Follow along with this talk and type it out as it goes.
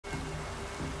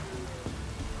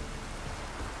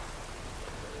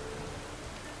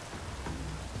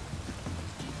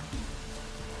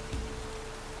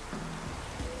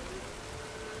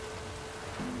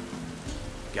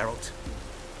Geralt.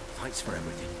 Thanks for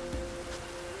everything.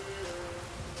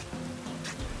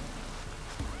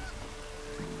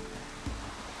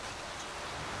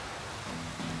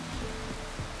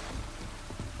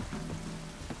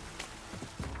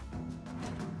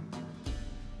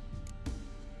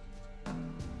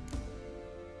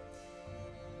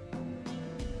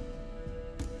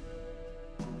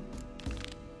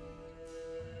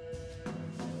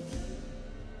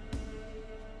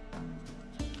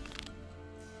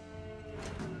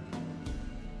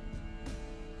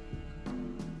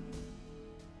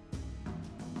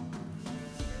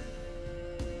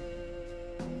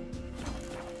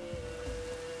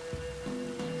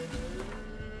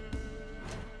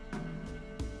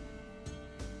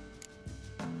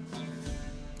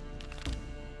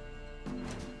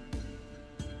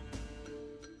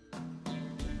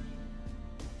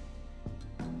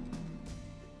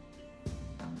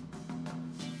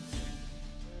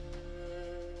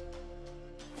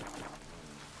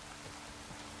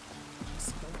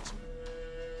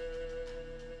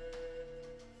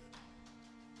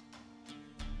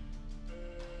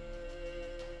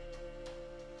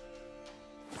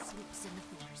 Sleeps in the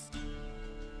forest.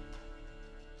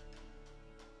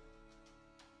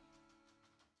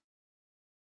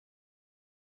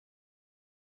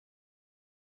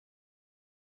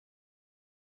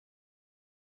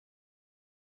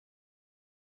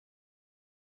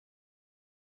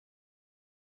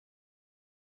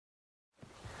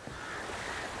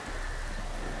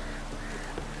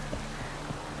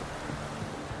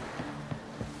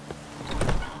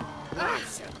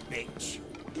 That's a bitch.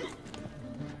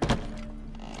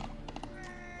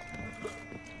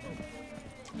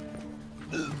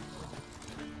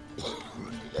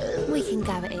 We can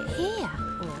go at it here,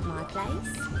 or at my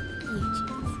place. You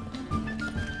choose.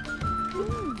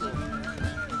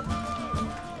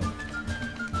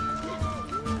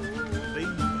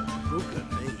 Look at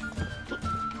me.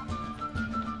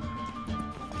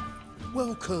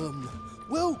 Welcome,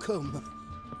 welcome.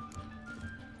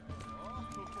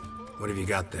 What have you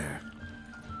got there?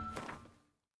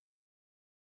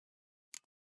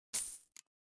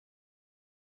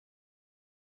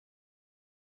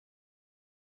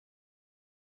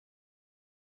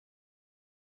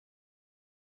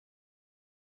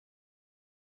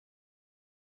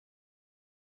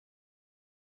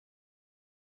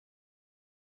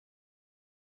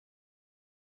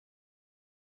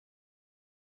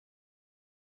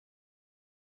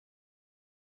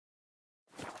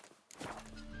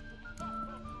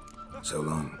 So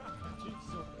long.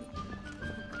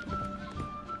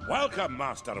 Welcome,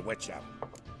 Master Witcher.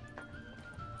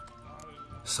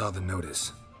 Saw the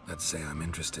notice. Let's say I'm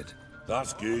interested.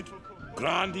 That's good.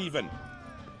 Grand even.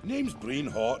 Name's Breen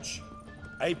Hotch.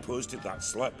 I posted that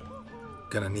slip.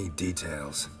 Gonna need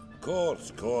details.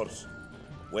 Course.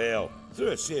 Well, through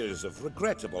a series of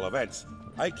regrettable events,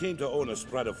 I came to own a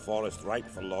spread of forest ripe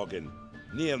for logging,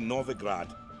 near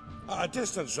Novigrad. At a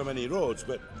distance from any roads,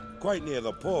 but quite near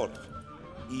the port.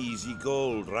 Easy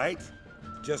gold, right?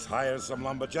 Just hire some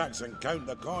lumberjacks and count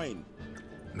the coin.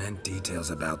 Meant details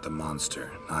about the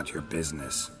monster, not your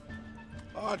business.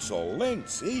 Oh, it's all linked,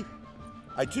 see?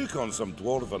 I took on some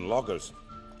dwarven loggers,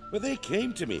 but they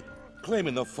came to me,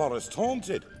 claiming the forest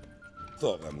haunted.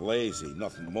 Thought them lazy,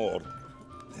 nothing more.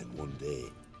 Then one day,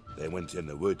 they went in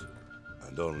the wood,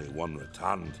 and only one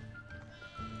returned.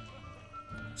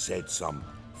 Said some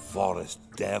forest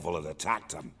devil had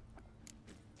attacked him.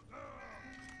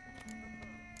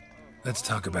 Let's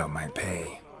talk about my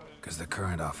pay, because the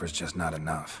current offer's just not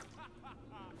enough.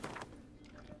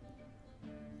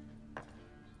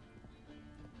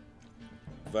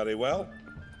 Very well.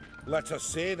 Let us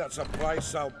say that's a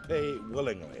price I'll pay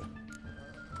willingly.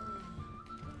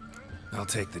 I'll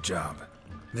take the job.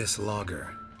 This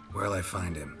logger, where'll I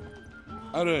find him?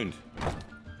 Around.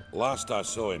 Last I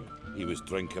saw him, he was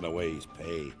drinking away his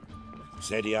pay.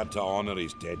 Said he had to honor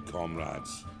his dead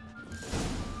comrades.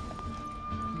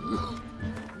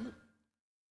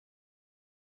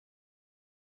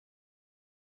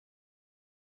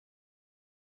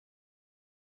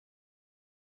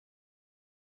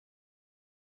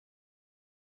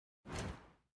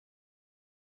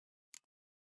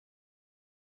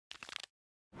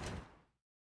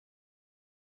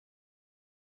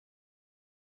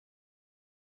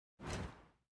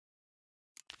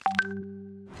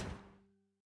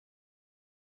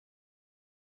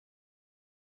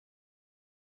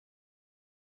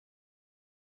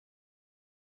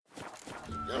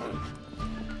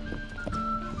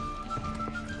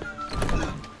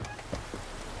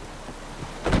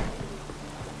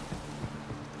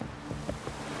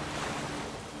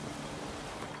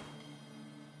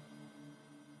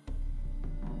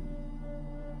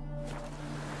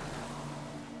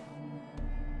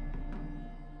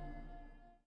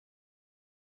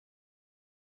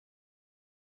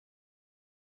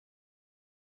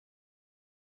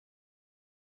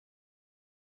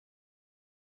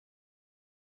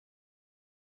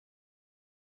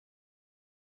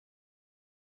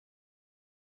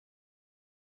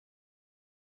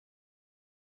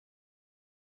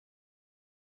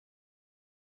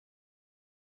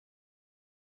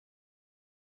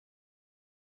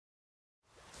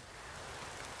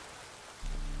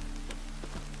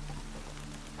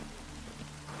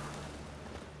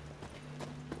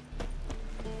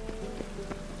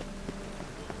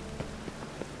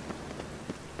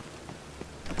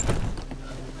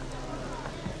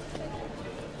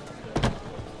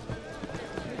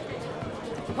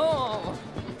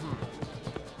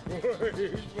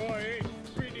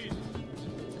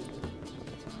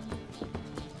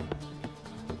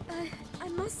 I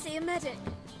must see a medic.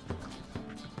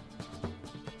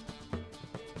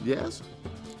 Yes?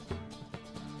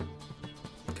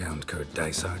 Count Kurt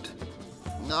Dysart.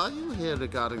 Are you here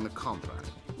regarding the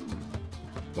contract?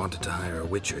 Wanted to hire a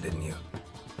witcher, didn't you?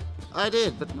 I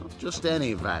did, but not just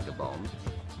any vagabond.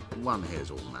 One hears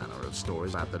all manner of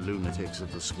stories about the lunatics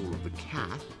of the School of the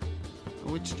Cat.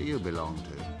 Which do you belong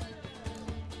to?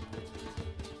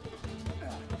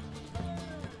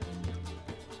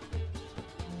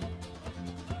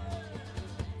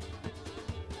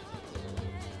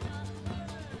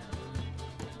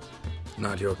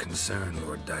 Not your concern,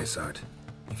 Lord Dysart.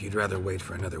 If you'd rather wait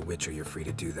for another witcher, you're free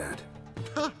to do that.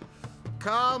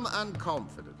 Calm and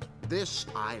confident. This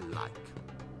I like.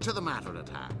 To the matter at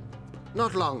hand.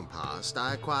 Not long past,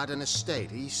 I acquired an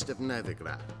estate east of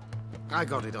Novigrad. I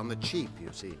got it on the cheap, you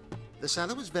see. The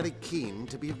seller was very keen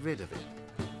to be rid of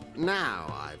it.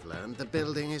 Now, I've learned the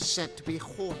building is said to be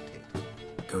haunted.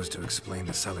 Goes to explain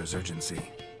the seller's urgency.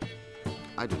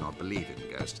 I do not believe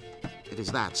in ghosts. It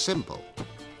is that simple.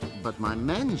 But my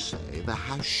men say the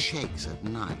house shakes at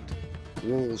night.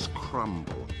 Walls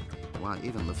crumble. Why,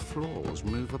 even the floors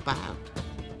move about.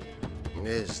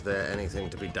 Is there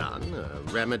anything to be done? A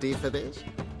remedy for this?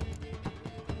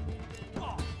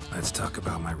 Let's talk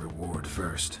about my reward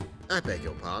first. I beg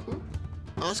your pardon?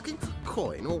 Asking for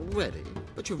coin already?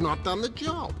 But you've not done the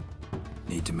job.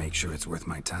 Need to make sure it's worth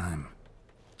my time.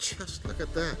 Just look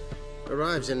at that.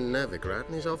 Arrives in Novigrad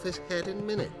and he's off his head in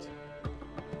minutes.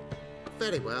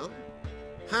 Very well.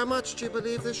 How much do you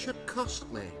believe this should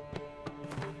cost me?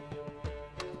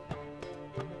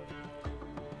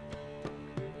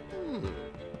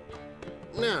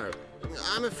 No,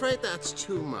 I'm afraid that's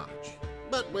too much.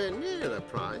 But we're near a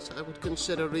price I would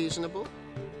consider reasonable.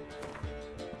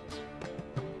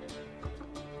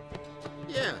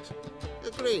 Yes,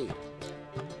 agreed.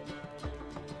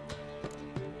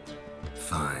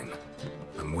 Fine.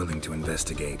 I'm willing to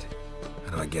investigate.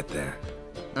 How do I get there?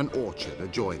 An orchard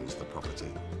adjoins the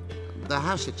property. The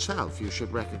house itself you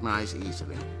should recognize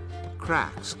easily.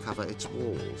 Cracks cover its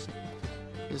walls.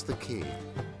 Here's the key.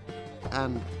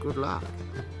 And good luck.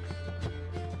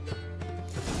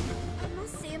 I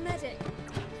must see a medic.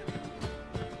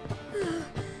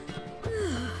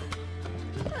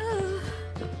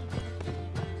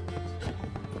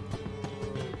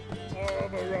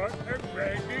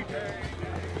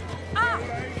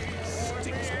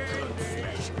 Sticks of burnt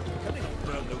flesh. Can they not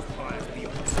burn those fires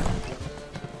beyond?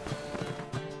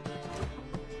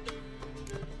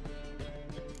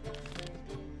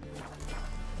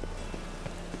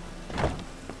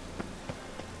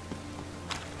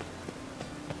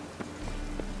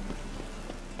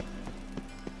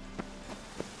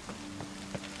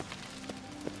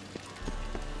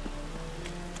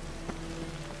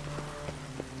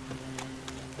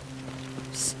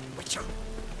 Witcher!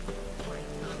 I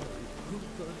know who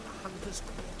burned the hunters'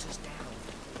 quarters down.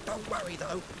 Don't worry,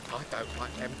 though. I don't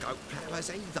like them goat ploughers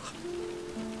either.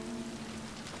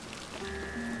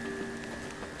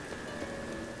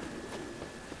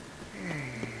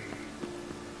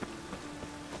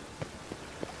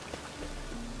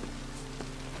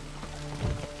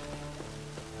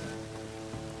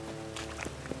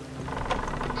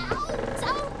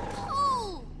 Don't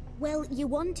pull! Well, you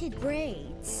wanted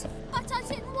braids. But I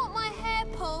didn't want my hair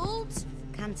pulled.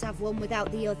 Can't have one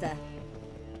without the other.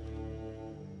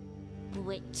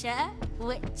 Witcher,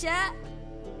 Witcher.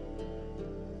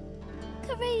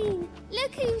 Kareen,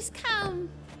 look who's come.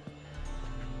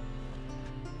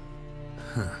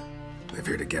 Live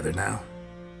here together now?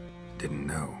 Didn't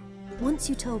know. Once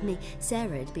you told me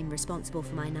Sarah had been responsible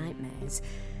for my nightmares,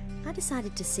 I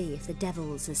decided to see if the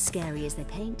devil's as scary as they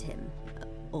paint him.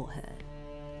 Or her.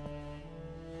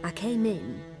 I came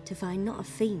in to find not a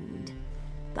fiend,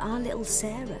 but our little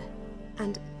Sarah.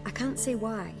 And I can't say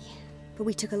why, but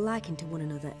we took a liking to one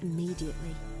another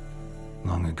immediately.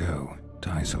 Long ago,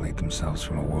 to isolate themselves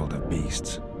from a world of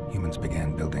beasts, humans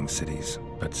began building cities.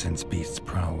 But since beasts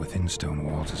prowl within stone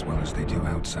walls as well as they do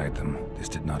outside them, this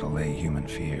did not allay human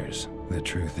fears. The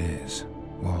truth is,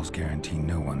 walls guarantee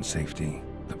no one's safety.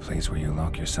 The place where you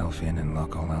lock yourself in and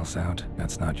lock all else out,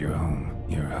 that's not your home.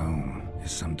 Your home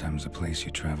is sometimes a place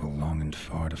you travel long and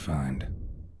far to find.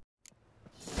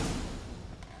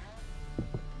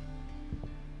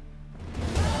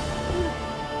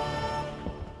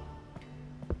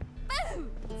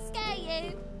 Boom! Scare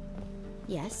you.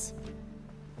 Yes?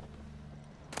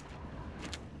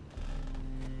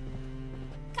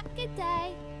 Good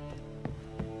day.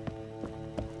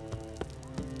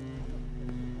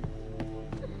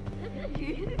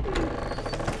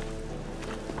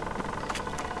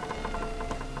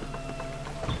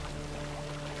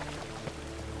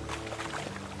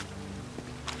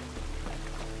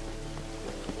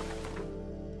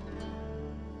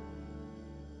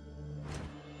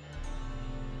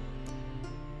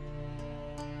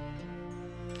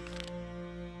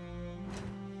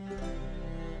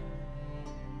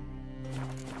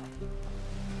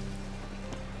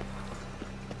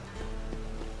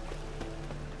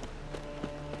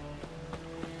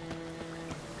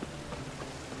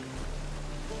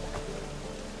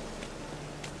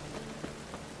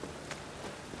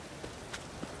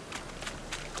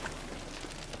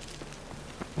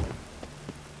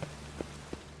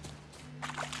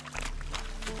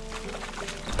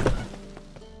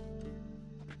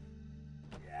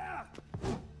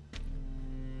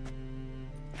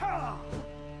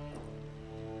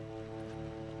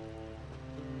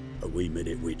 wee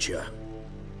minute, Witcher.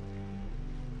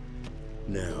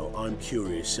 Now, I'm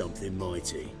curious something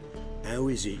mighty. How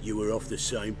is it you were off the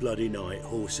same bloody night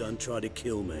Whoreson tried to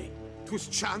kill me? 'Twas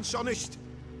chance, honest.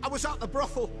 I was at the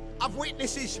brothel. I've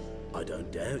witnesses. I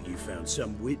don't doubt you found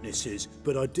some witnesses,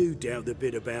 but I do doubt the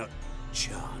bit about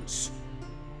chance.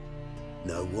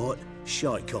 Know what?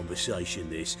 Shite conversation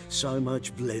this. So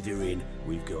much blethering,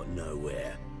 we've got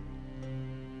nowhere.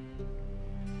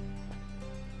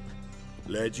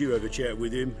 Lads, you have a chat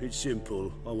with him. It's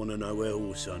simple. I want to know where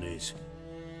Whoreson is.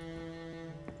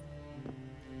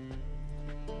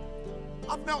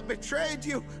 I've not betrayed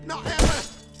you. Not ever.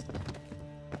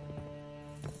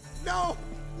 No!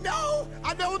 No!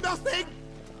 I know nothing!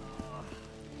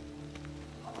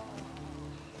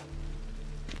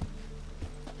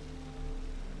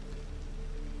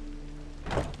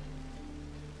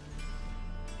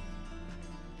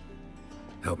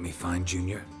 Help me find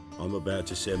Junior? I'm about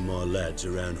to send my lads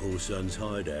around Whoreson's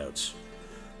hideouts.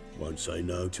 Won't say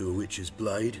no to a witch's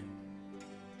blade.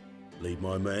 Lead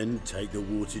my men, take the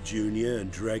water Junior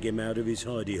and drag him out of his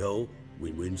hidey hole.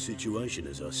 Win-win situation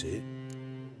as I see it.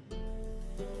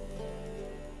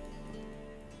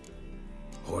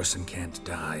 Whoreson can't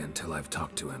die until I've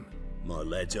talked to him. My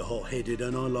lads are hot-headed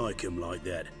and I like 'em like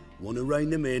that. Want to rein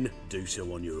them in, do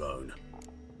so on your own.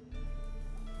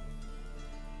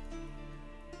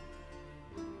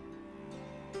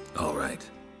 All right.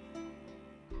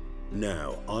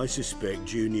 Now, I suspect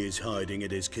Junior's hiding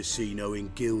at his casino in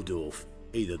Gildorf.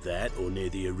 Either that or near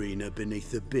the arena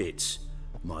beneath the bits.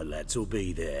 My lads will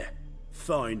be there.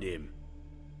 Find him.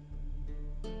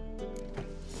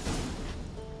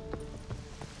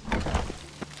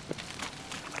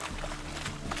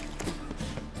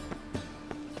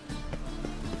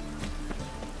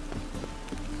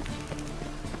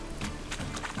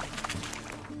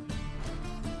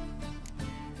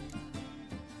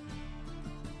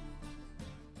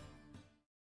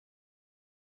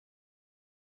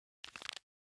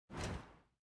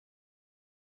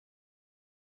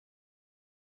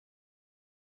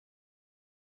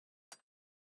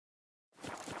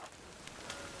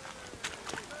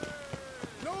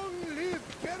 Long live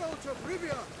Geralt of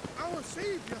Rivia, our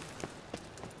savior!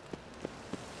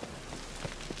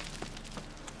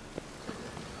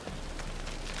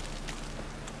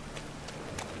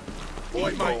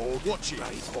 Oi, mate, watch it.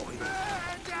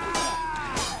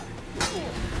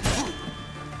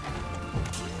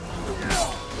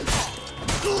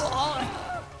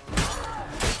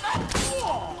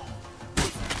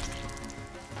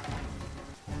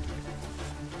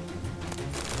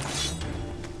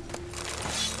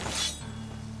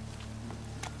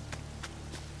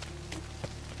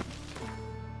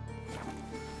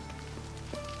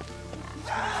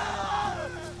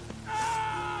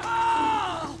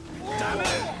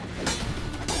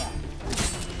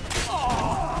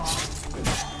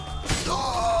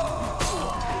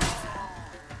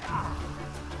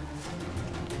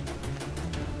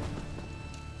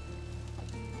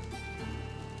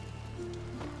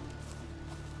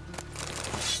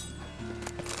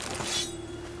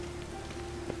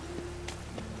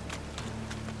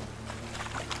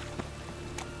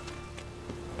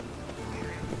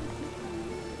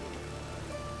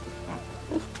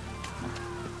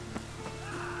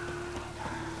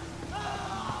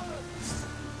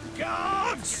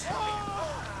 Guards!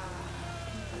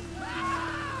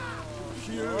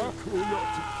 Pure cool not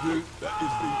to brute, that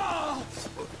is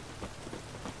the...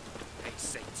 They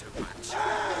say too much.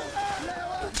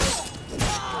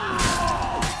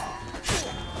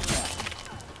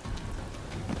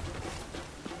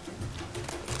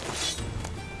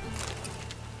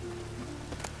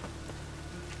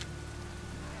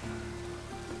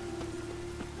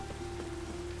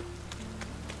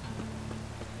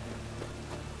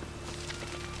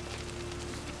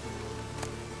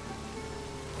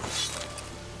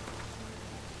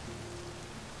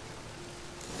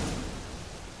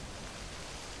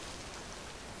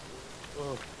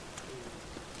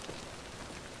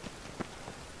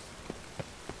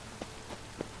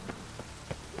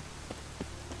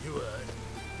 You heard.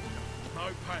 No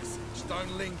passage,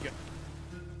 don't linger.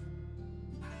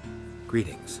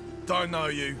 Greetings. Don't know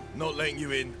you, not letting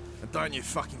you in, and don't you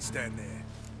fucking stand there.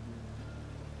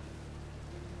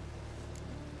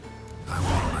 I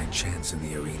want my chance in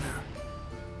the arena.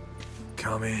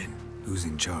 Come in. Who's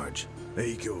in charge?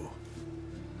 Igor.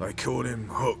 They call him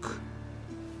Hook.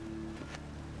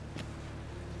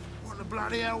 What the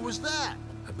bloody hell was that?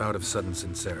 A bout of sudden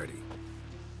sincerity.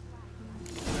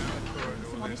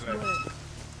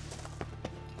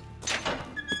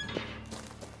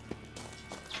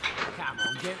 Come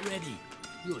on, get ready.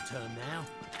 Your turn now.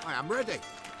 I am ready.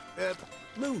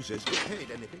 Moosers get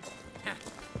paid anything?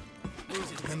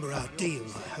 Remember our deal,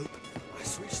 I hope. I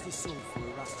switched the soul for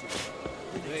a rusty.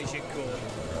 There's your call.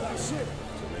 That's it.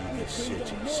 Leave the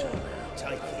city somehow.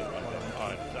 Take it one of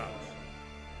my thumbs.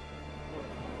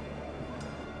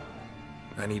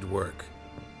 I need work.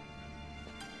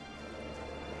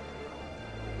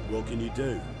 What can you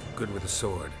do? Good with a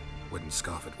sword. Wouldn't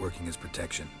scoff at working as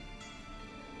protection.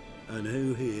 And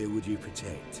who here would you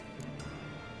protect?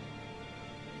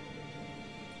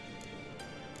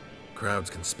 Crowds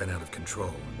can spin out of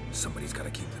control. Somebody's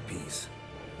gotta keep the peace.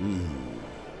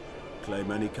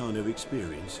 Claim any kind of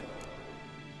experience?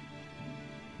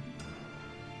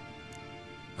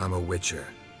 I'm a witcher.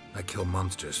 I kill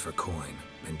monsters for coin.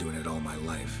 Been doing it all my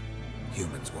life.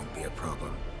 Humans won't be a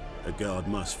problem. A guard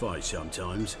must fight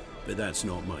sometimes, but that's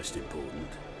not most important.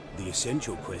 The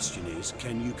essential question is,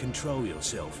 can you control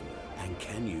yourself? And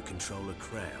can you control a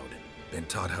crowd? Been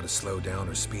taught how to slow down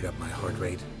or speed up my heart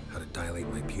rate, how to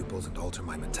dilate my pupils and alter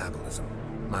my metabolism.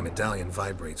 My medallion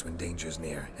vibrates when danger's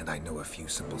near, and I know a few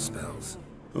simple spells.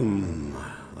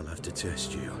 I'll have to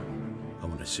test you. I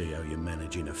want to see how you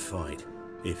manage in a fight,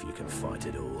 if you can fight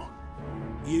at all.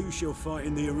 You shall fight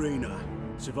in the arena,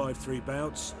 survive 3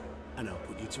 bouts, and I'll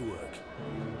put you to work.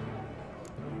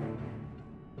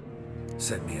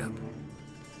 Set me up.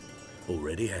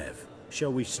 Already have.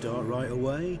 Shall we start right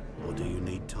away, or do you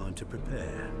need time to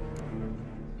prepare?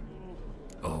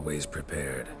 Always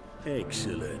prepared.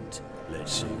 Excellent.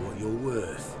 Let's see what you're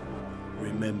worth.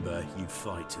 Remember, you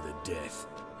fight to the death.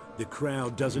 The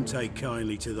crowd doesn't take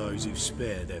kindly to those who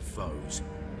spare their foes.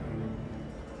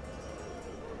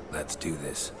 Let's do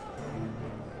this.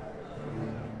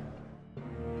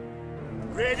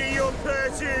 Ready your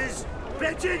purses!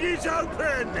 Betting is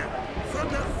open! From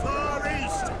the far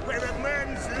east, where a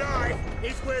man's life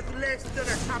is worth less than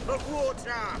a cup of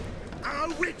water, a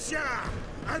witcher,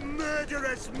 a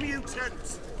murderous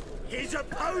mutant. His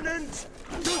opponent,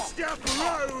 Gustav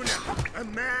Roan, a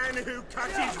man who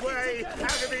cut his way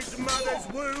out of his mother's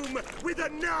womb with a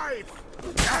knife.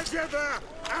 As ever,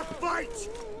 a fight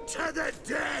to the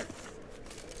death!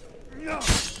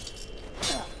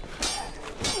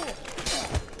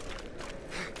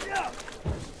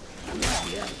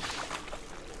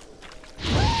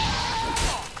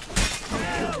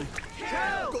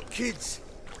 Got kids.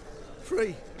 3.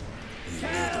 You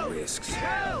need the risks.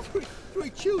 3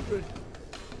 children.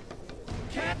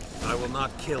 I will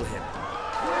not kill him.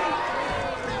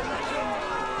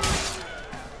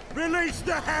 Release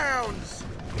the hounds!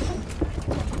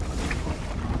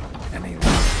 Any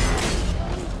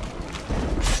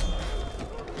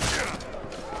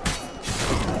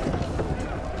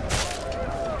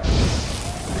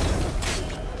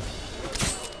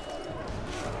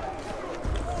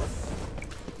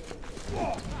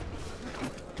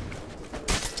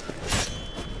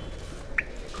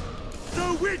The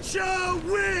Witcher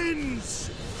wins!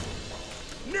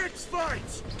 Next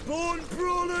fight! Born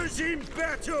brawlers in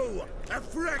battle! A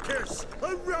fracas,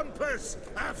 a rumpus,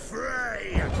 a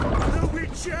fray! The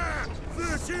Witcher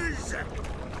versus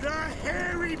the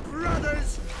Hairy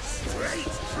Brothers,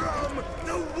 straight from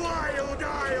the Wild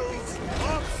Isles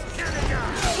of Skellige!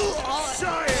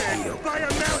 Sired by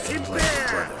a mountain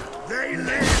bear, they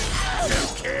live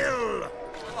to kill!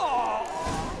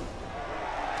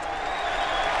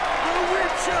 The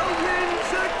Witcher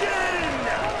wins again!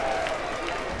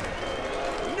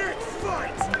 Next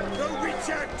fight, the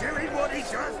Witcher doing what he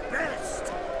does best,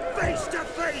 face to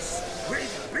face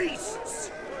with beasts!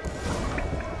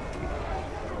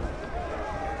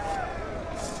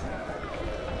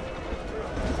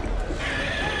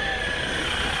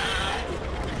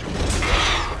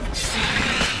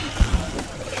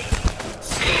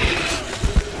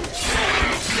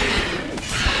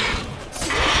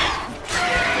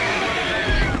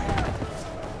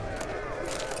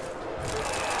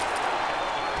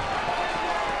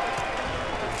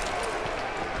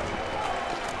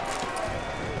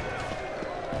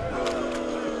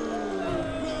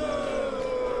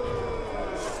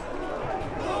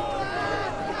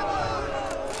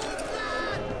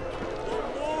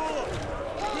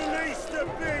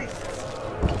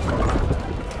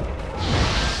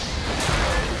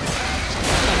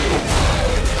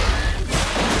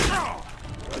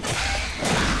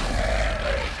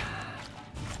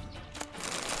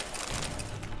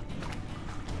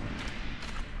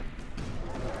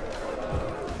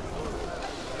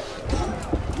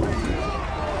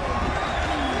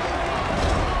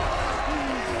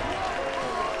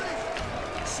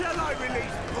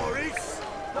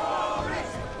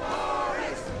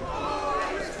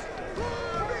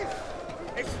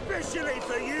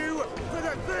 For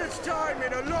the first time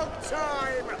in a long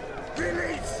time,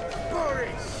 release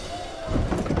Boris!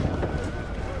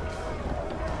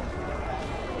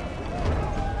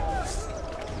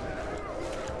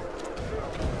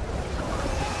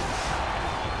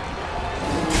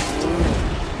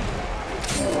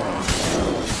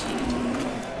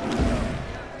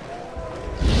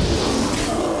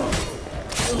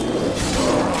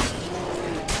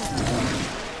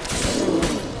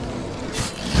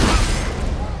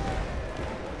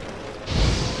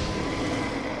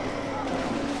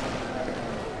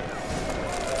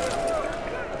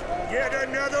 Yet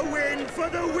another win for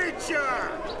the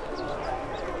Witcher!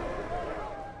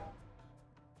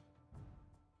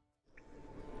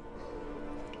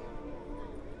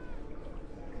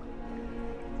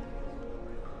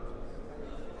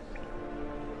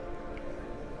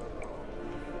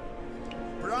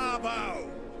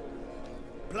 Bravo!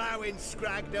 Ploughing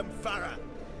Scragdom Thorough.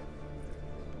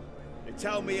 They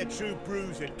told me a true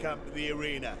bruise had come to the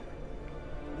arena.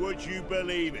 Would you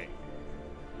believe it?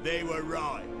 They were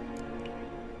right.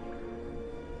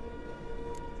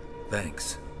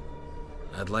 Thanks.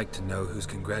 I'd like to know who's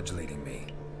congratulating me.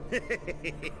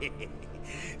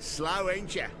 Slow,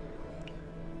 ain't ya?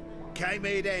 Came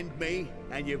here'd end me,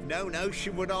 and you've no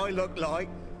notion what I look like.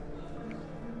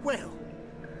 Well,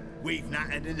 we've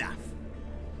nattered enough.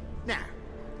 Now,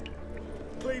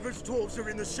 Cleaver's dwarves are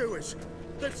in the sewers.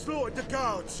 They've slaughtered the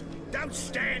guards. don't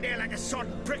stand there like a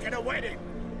sodden prick at a wedding.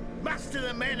 Muster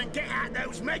the men and get out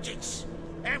those midgets.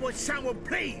 And would someone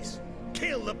please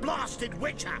kill the blasted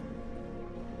Witcher?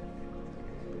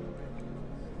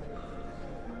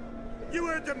 You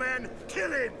heard the man.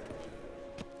 Kill him!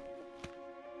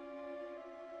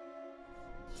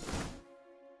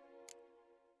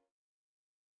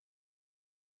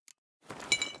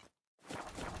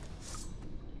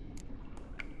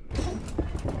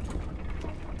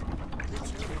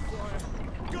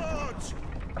 Guards!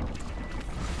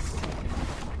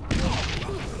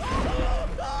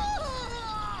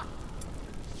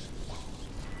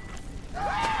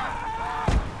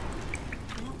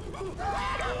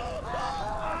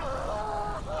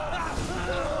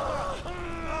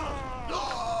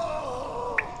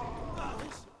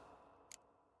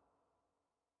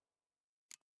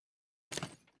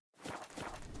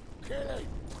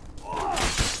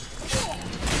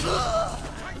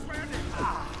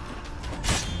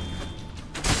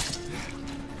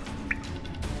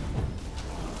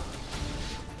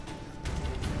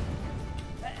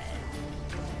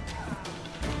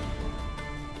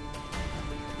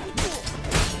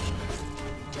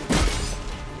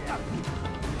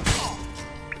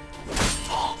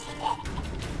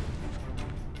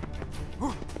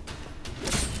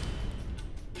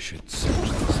 Should search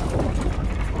this hole.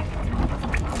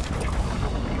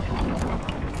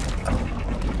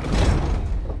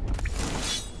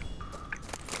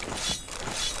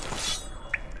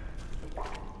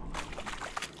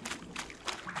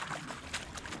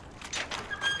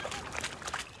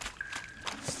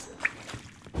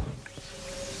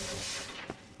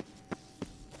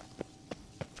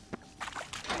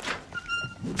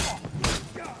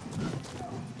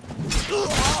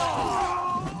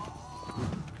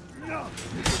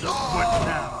 What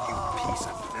now, you piece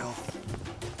of filth?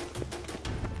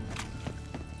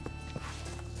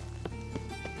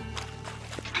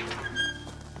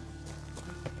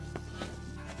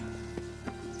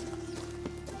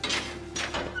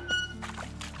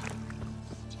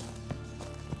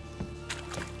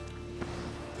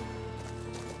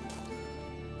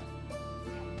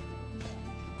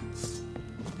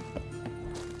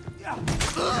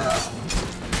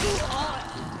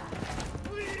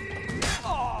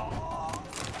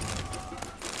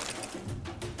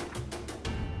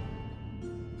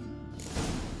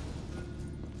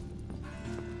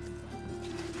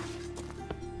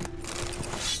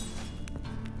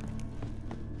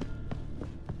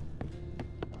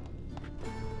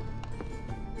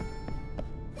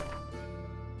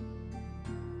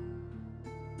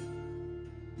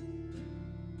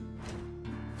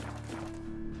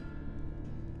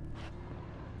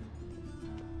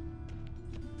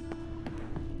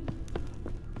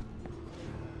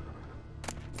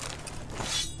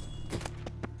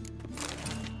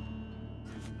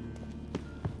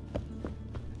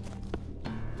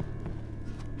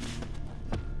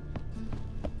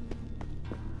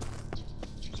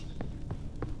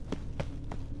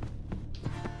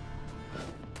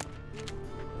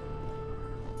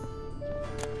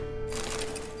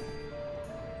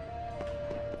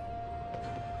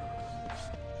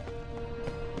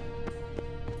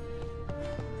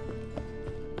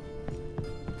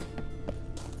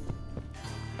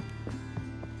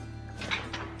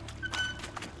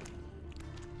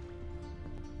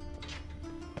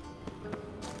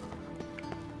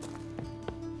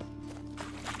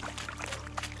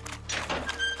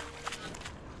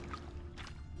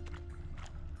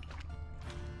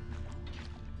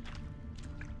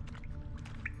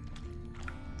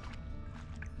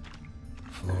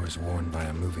 floor is worn by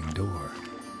a moving door.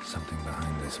 Something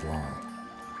behind this wall.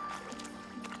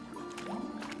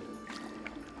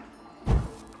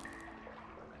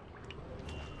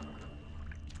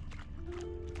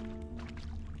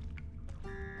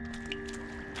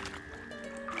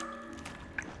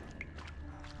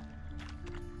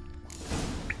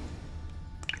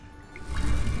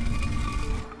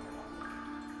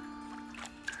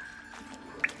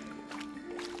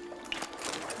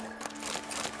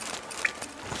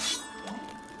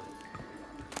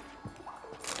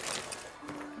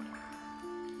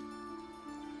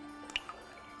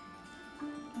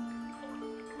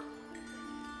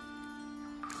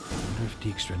 If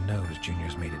Dijkstra knows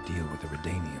Junior's made a deal with the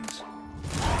Redanians.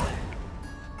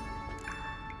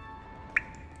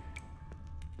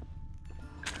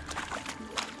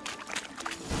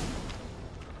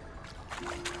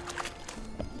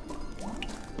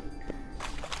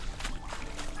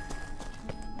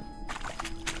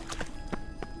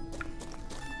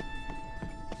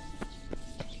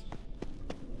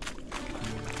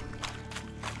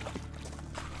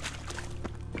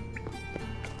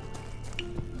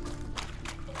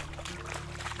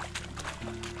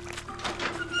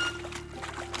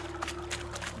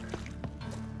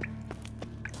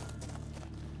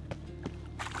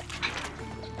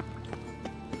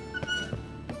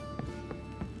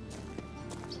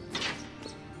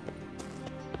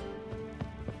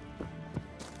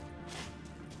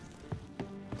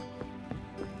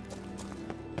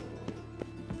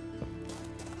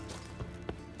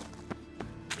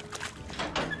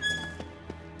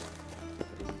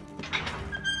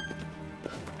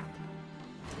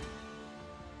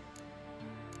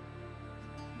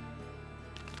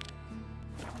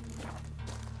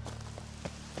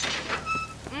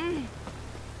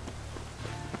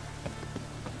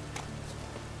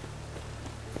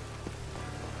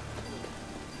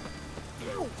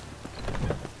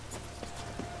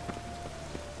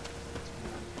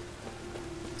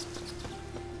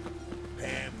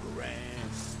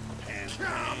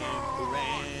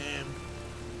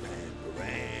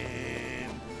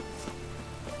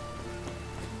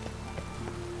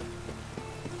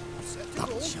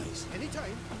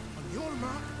 Anytime, on your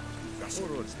mark,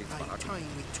 by time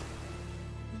we took.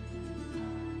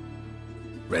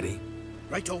 Ready?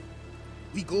 Righto.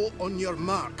 We go on your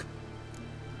mark.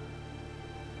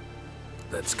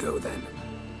 Let's go then.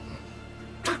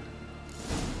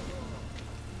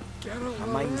 My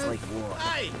mind's like water.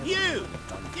 Hey, you!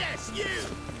 Yes, you!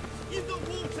 You've got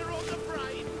water on the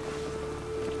brain!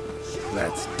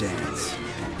 Let's dance.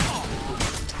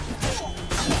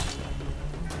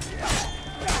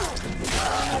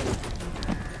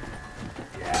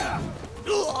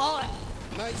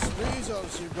 Nice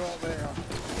razors you got there.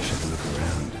 Should look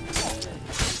around.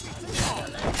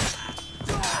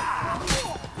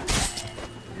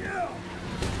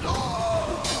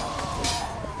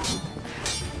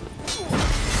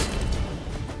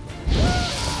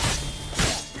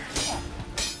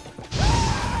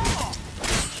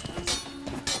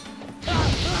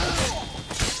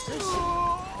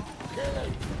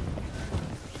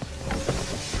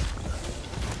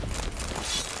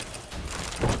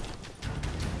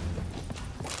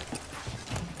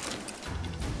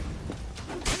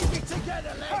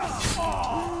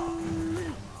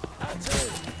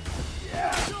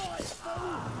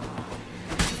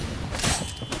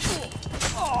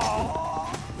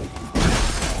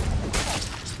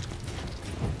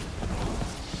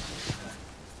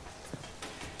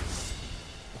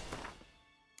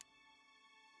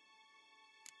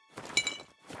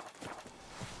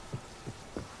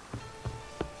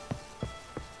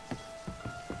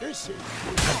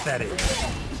 Pathetic.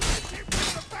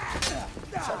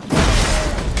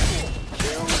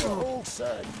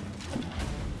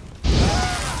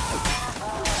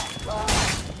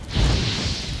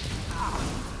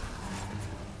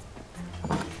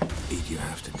 Eat you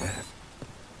half to death.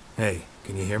 Hey,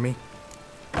 can you hear me?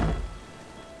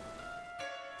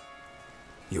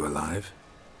 You alive?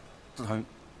 Don't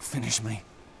finish me.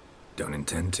 Don't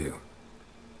intend to.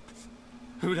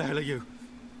 Who the hell are you?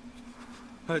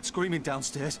 Heard screaming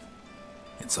downstairs.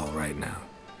 It's all right now.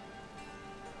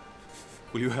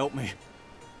 Will you help me?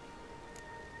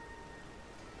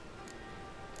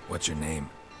 What's your name?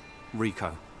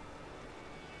 Rico.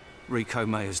 Rico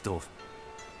Meyersdorf.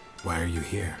 Why are you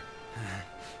here?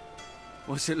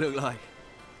 What's it look like?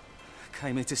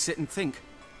 Came here to sit and think.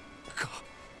 God.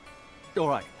 All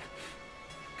right.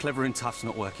 Clever and tough's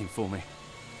not working for me.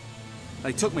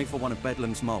 They took me for one of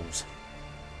Bedlam's moles.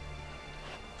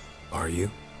 Are you?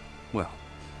 Well,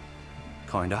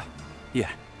 kinda. Yeah.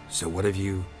 So what have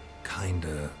you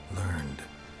kinda learned?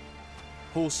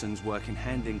 Whoreson's working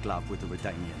hand in glove with the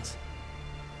Redanians.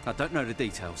 I don't know the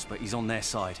details, but he's on their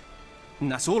side.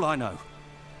 And that's all I know.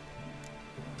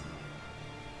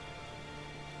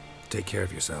 Take care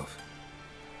of yourself.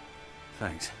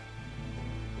 Thanks.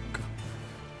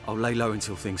 I'll lay low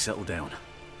until things settle down.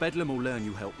 Bedlam will learn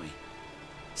you helped me.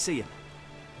 See him.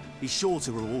 He's sure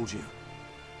to reward you.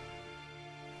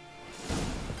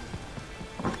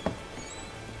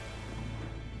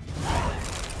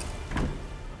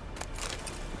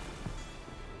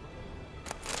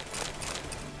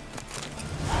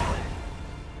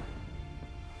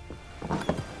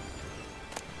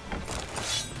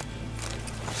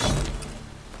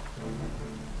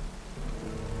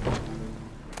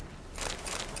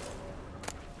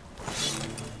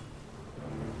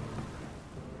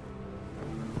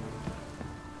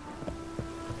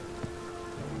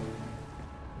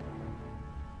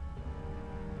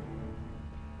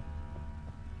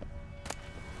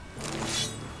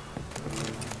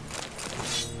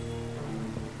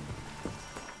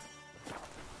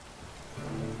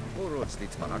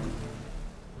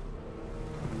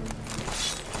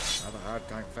 Have a hard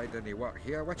time finding any work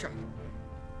here, Witcher.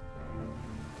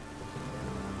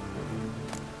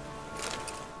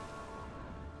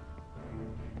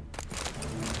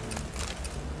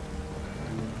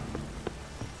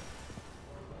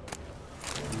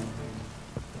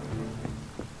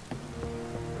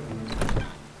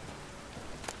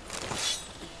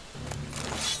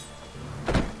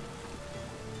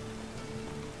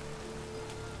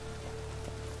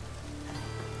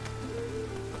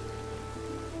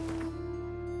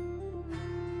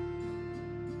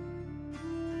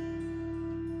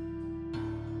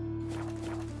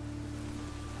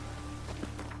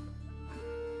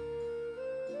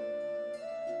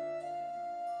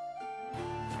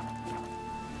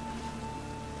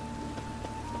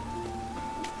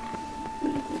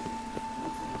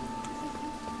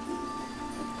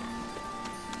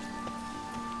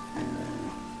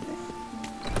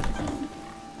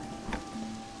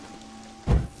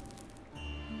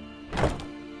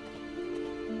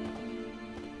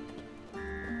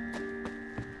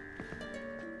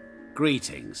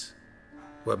 Greetings.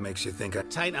 What makes you think I...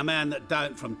 Tain't a man that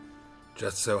don't from...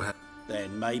 Just so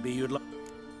Then maybe you'd like...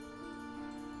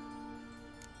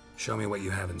 Show me what you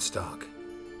have in stock.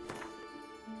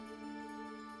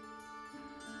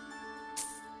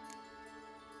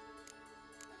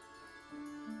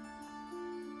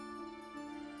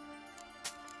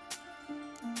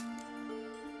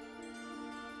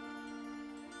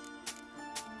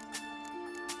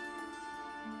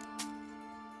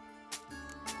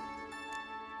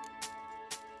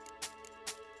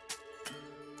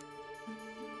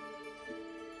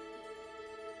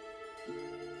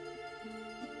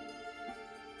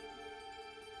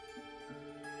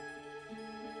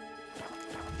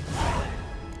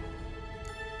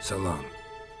 So long.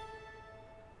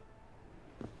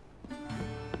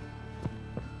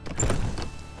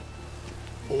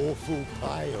 Awful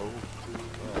pale.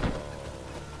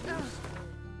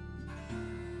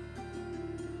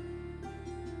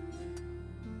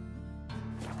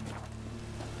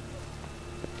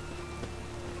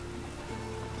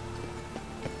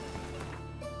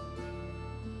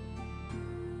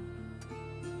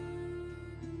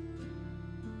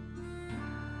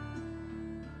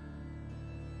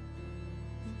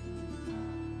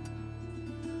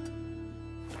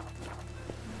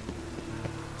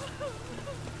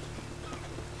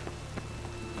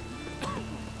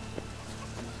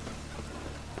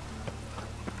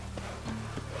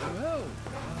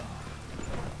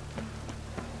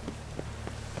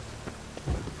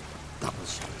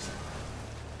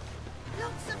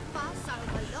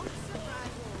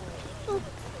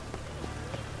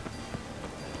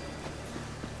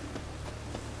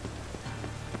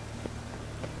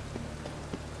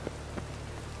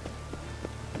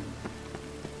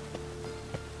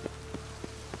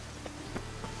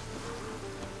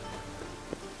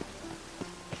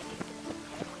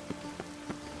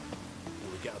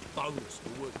 Bonus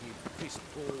for working in piss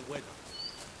poor weather.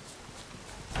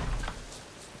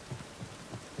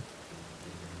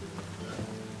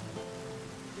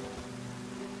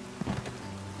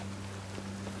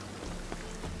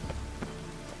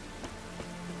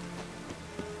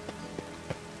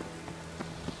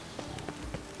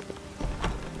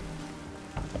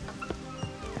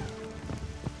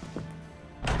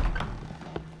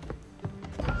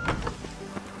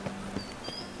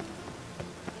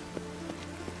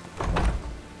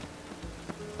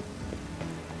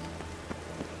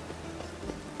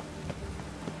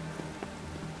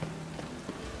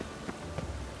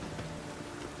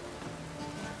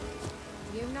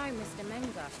 know Mr.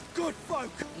 Menger. Good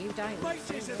folk! You don't.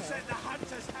 Mages have set the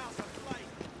hunter's house aflame.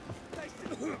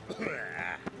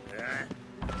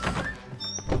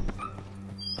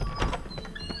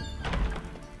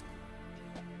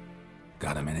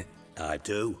 Got a minute? I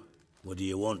do. What do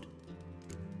you want?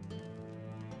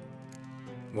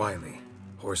 Wiley,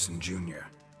 Whoreson Jr.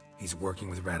 He's working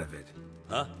with Radovid.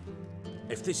 Huh?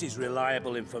 If this is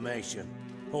reliable information,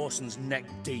 Whoreson's neck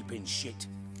deep in shit.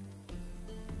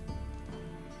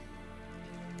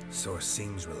 Source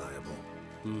seems reliable.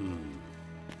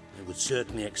 It would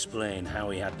certainly explain how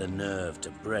he had the nerve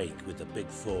to break with the Big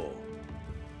Four.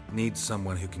 Need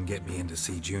someone who can get me in to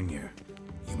see Junior.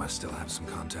 You must still have some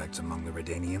contacts among the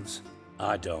Redanians?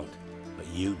 I don't, but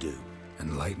you do.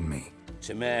 Enlighten me.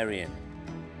 Temerian,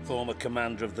 former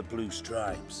commander of the Blue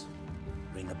Stripes.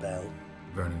 Ring a bell?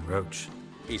 Vernon Roach.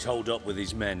 He's holed up with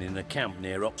his men in a camp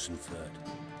near Oxenford.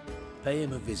 Pay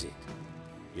him a visit.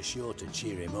 You're sure to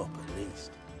cheer him up, at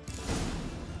least.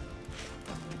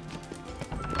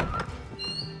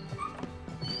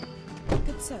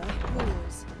 Good sir,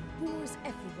 boars. Boars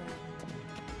everywhere.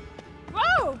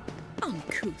 Whoa!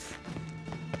 Uncouth.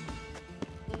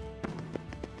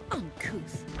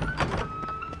 Uncouth.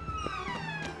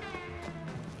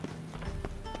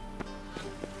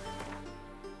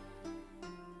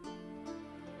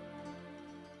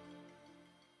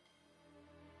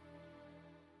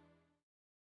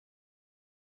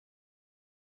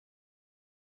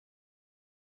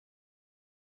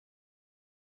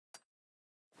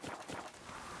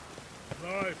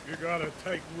 Life, you gotta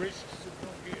take risks and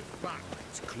not get back.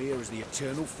 It's clear as the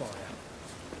eternal fire.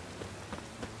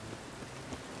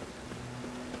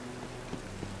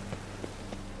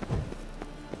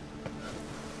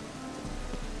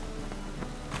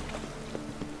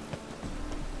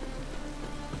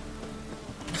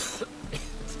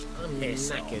 I'm here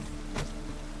knackered.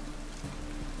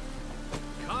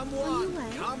 Come Will on, you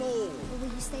wait? come on. Or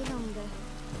will you stay longer?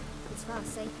 It's far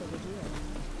safer with you.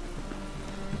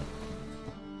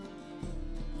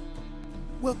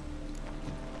 Well...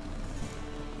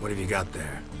 What have you got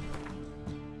there?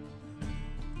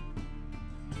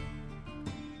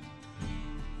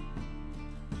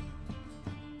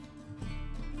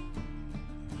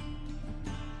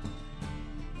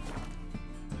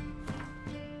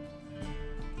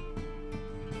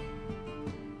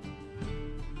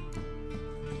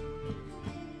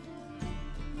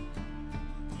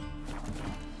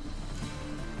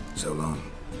 So long.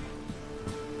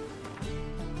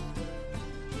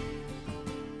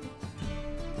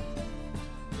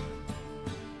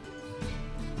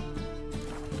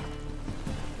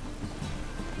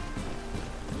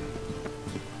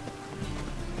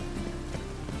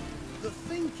 The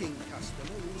thinking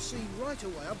customer will see right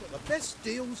away I've got the best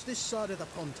deals this side of the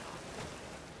Pontar.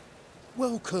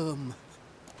 Welcome.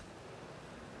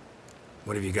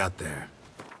 What have you got there?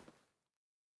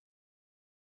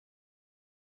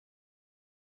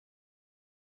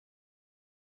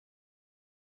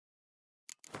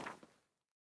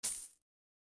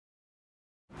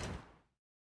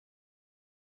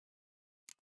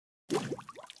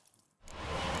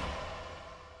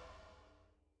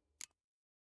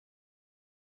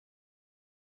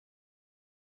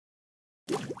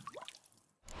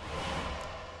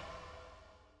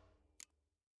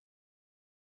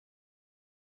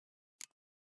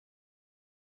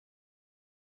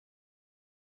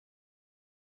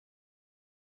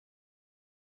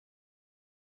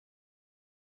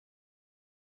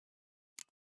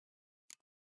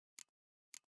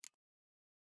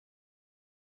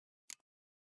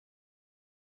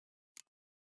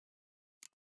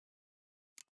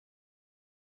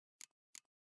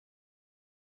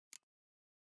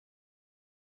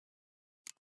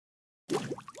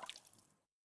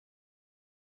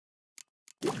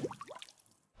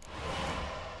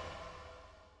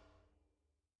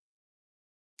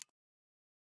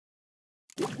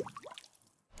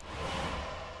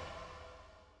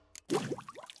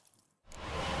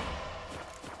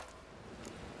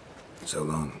 So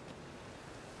long.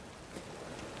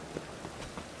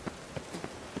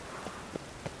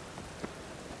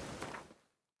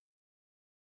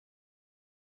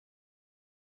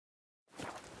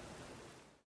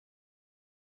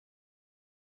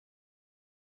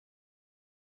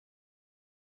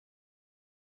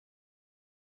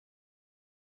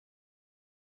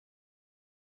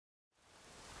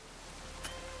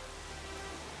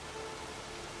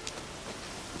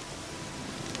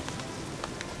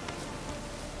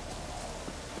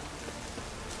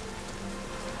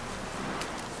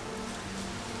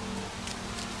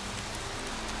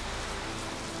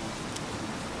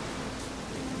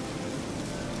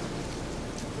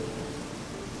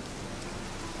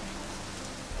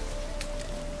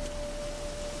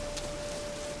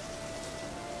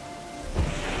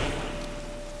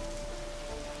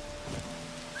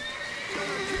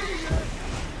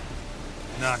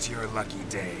 Not your lucky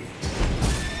day.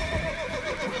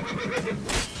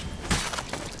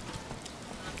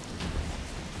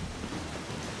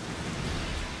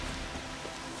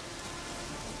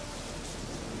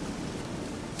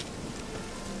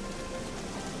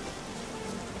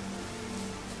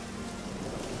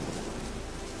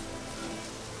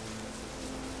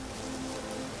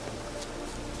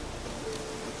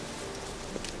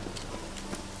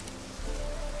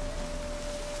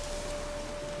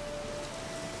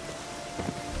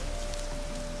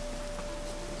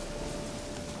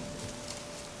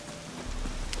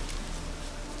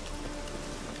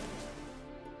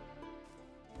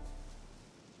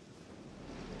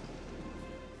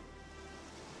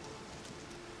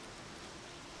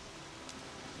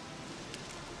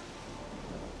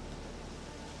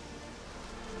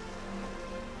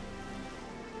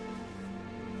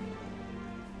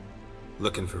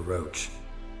 Looking for Roach.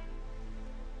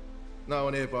 No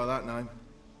one here by that name.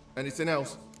 Anything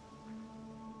else?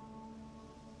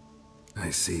 I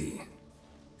see.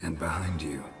 And behind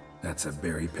you, that's a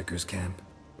berry picker's camp?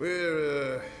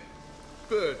 We're,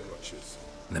 bird watchers.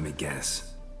 Let me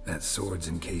guess. That sword's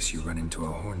in case you run into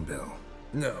a hornbill.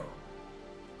 No.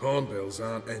 Hornbills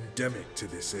aren't endemic to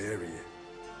this area.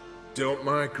 Don't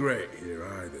migrate here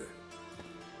either.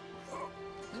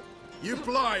 You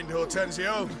blind,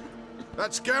 Hortensio?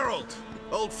 That's Geralt,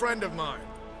 old friend of mine.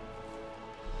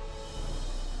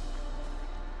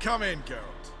 Come in,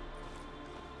 Geralt.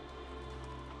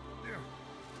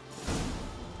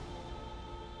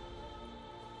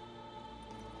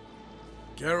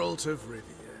 Geralt of Rivia,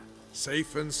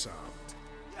 safe and sound.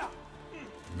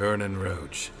 Vernon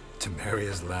Roach,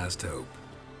 Temeria's last hope.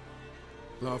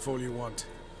 Laugh all you want.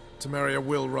 Temeria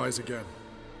will rise again.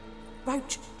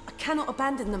 Roach, I cannot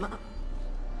abandon them.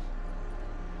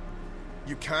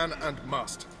 You can and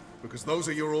must, because those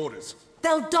are your orders.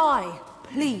 They'll die,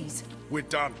 please. We're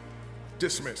done.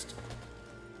 Dismissed.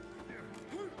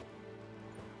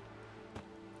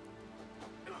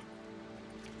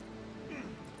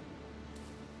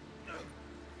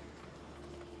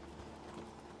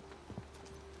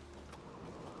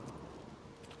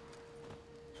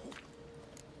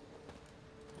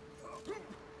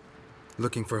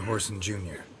 Looking for Whoreson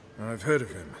Jr. I've heard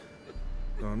of him.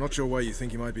 Though I'm not sure why you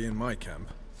think he might be in my camp.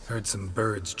 Heard some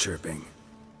birds chirping.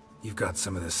 You've got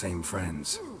some of the same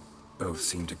friends. Both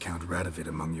seem to count Radovid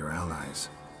among your allies.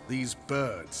 These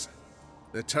birds.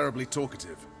 They're terribly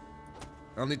talkative.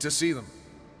 I'll need to see them.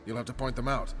 You'll have to point them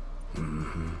out.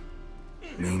 Mm-hmm.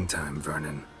 Meantime,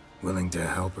 Vernon, willing to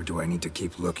help or do I need to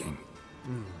keep looking?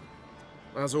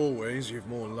 As always, you've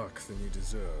more luck than you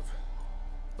deserve.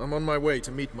 I'm on my way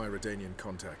to meet my Redanian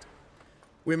contact.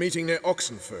 We're meeting near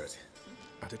Oxenford,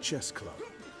 at a chess club.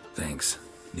 Thanks.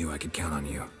 Knew I could count on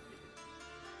you.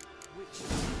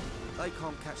 They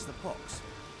can't catch the pox.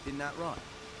 Isn't that right?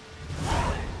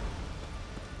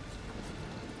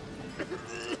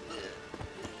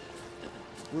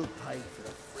 We'll pay for the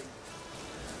free.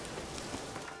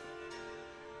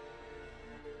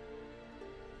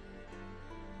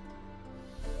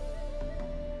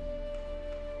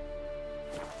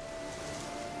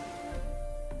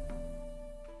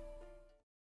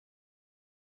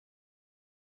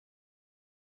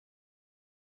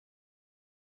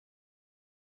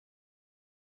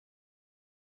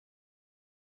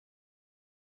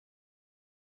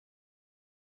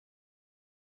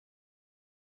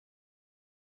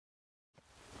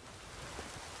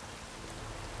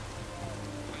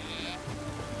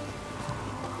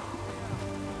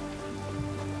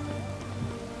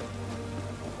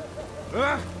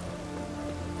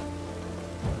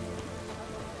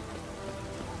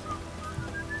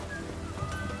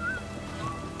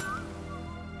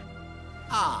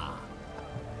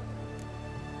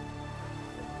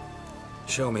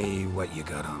 Show me what you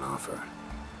got on offer.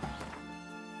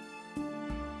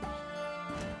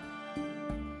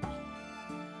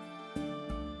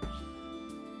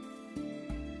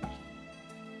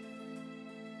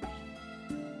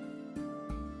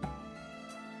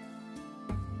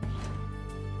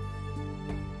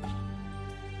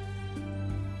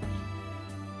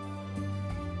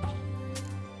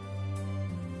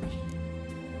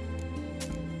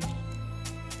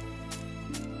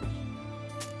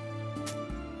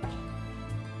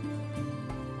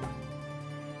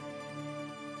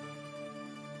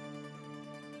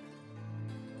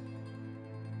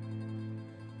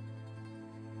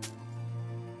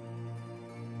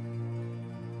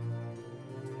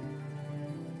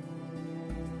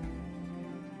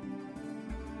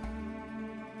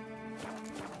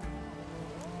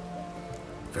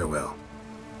 Farewell.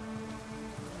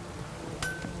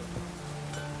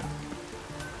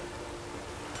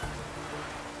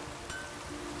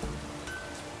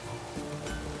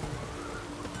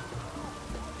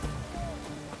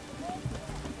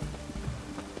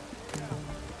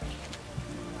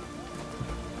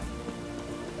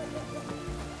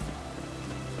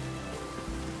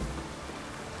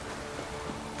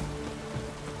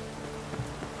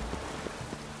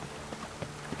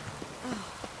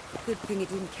 Good thing it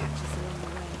didn't catch us along the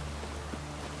way.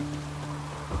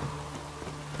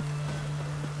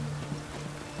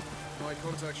 My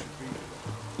contact should be...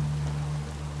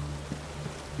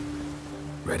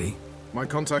 Ready? My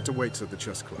contact awaits at the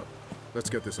chess club. Let's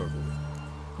get this over with.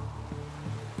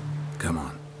 Come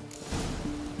on.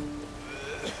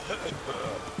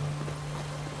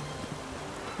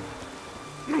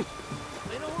 In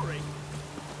a hurry.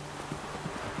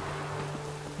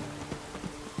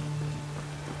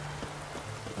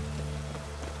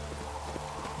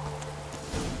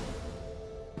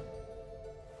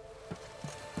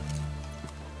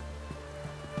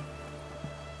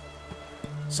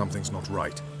 Something's not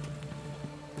right.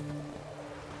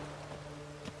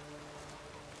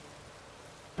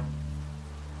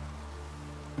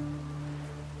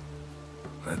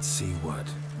 Let's see what.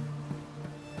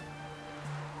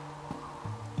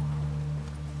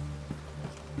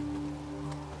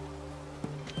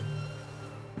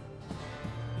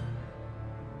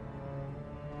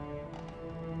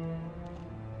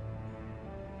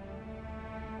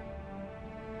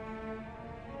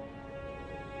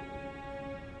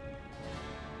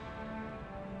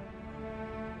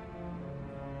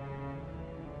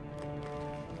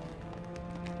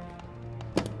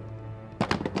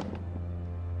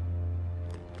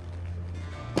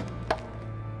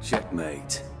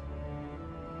 Checkmate.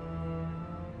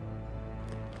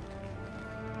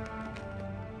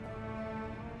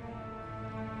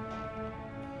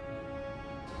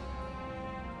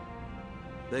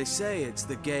 They say it's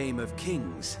the game of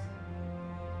kings.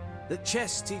 That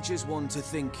chess teaches one to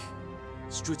think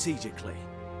strategically.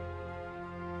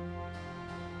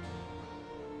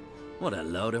 What a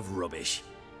load of rubbish.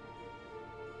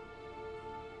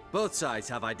 Both sides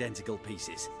have identical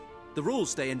pieces. The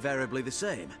rules stay invariably the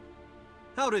same.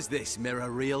 How does this mirror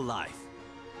real life?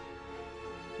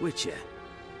 Witcher,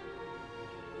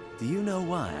 do you know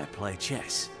why I play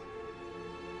chess?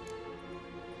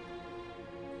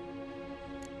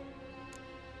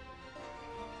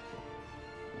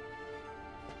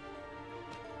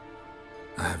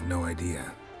 I have no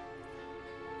idea.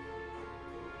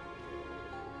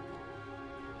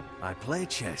 I play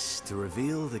chess to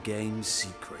reveal the game's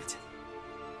secret.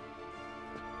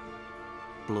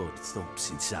 Blood thumps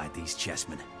inside these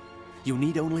chessmen. You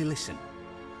need only listen,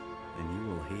 and you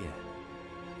will hear.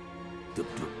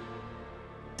 Dub-dub,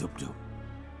 dub-dub,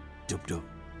 dub-dub.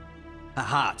 A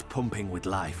heart pumping with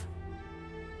life.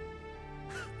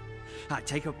 I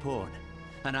take a pawn,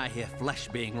 and I hear flesh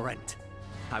being rent.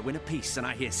 I win a piece, and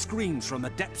I hear screams from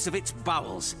the depths of its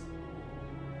bowels.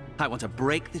 I want to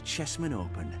break the chessmen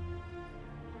open.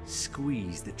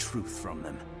 Squeeze the truth from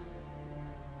them.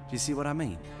 Do you see what I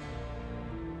mean?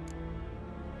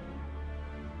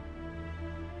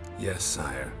 Yes,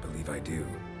 sire. Believe I do.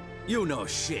 You know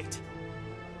shit.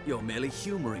 You're merely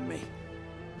humoring me.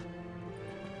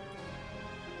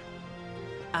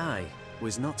 I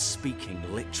was not speaking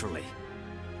literally.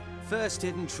 First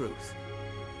hidden truth.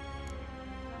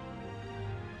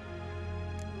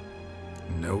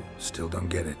 No, still don't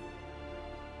get it.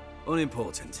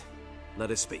 Unimportant.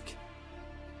 Let us speak.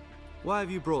 Why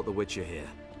have you brought the Witcher here?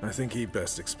 I think he'd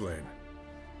best explain.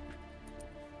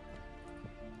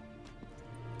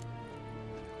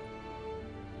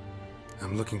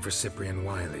 I'm looking for Cyprian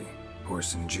Wiley,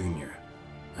 Whoreson Jr.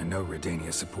 I know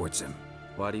Redania supports him.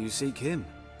 Why do you seek him?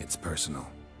 It's personal.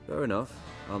 Fair enough.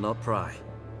 I'll not pry.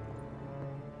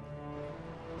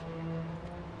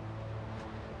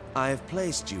 I have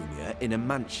placed Junior in a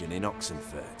mansion in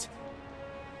Oxenfurt.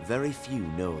 Very few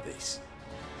know this.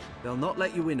 They'll not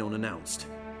let you in unannounced.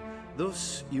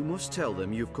 Thus, you must tell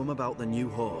them you've come about the new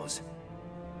whores.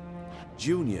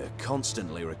 Junior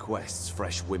constantly requests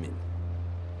fresh women.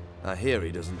 I hear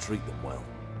he doesn't treat them well.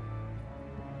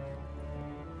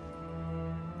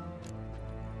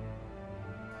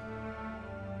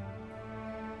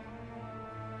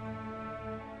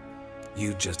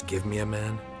 You just give me a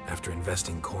man, after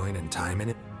investing coin and time in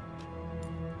it?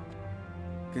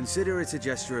 Consider it a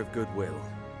gesture of goodwill.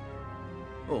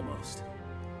 Almost.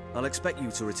 I'll expect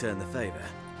you to return the favor.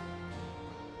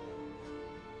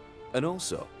 And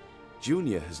also,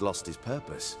 Junior has lost his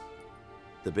purpose.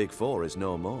 The Big Four is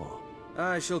no more.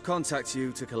 I shall contact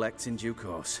you to collect in due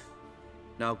course.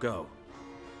 Now go.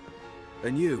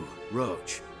 And you,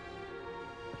 Roach.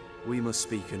 We must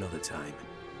speak another time.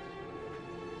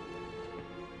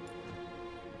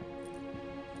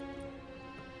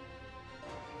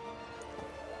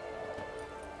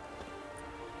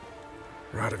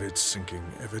 Radovid's sinking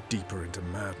ever deeper into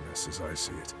madness as I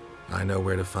see it. I know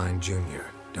where to find Junior.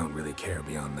 Don't really care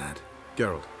beyond that.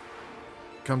 Geralt,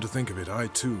 come to think of it, I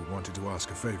too wanted to ask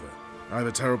a favor. I have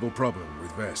a terrible problem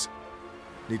with Vess.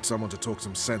 Need someone to talk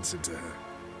some sense into her.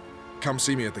 Come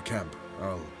see me at the camp.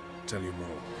 I'll tell you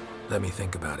more. Let me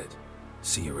think about it.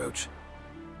 See you, Roach.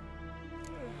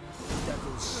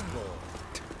 Devil's spawn.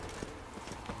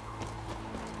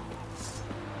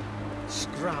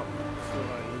 Scrap before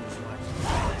I lose my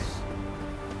place.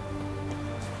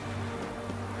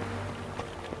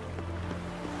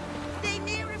 Stay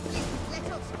near him, please.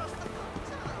 Let us cross the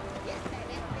portal. Yes,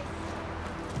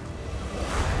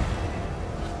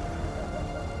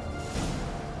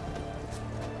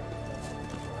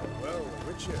 Well,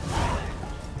 Richard.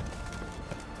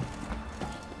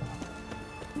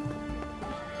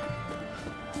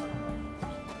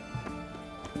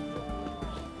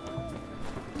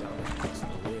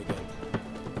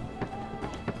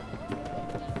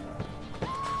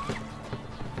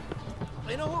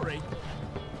 In a hurry.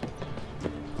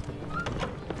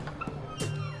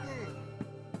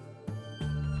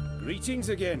 Greetings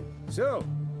again. So,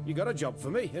 you got a job for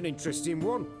me, an interesting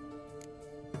one.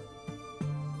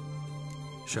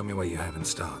 Show me what you have in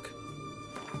stock.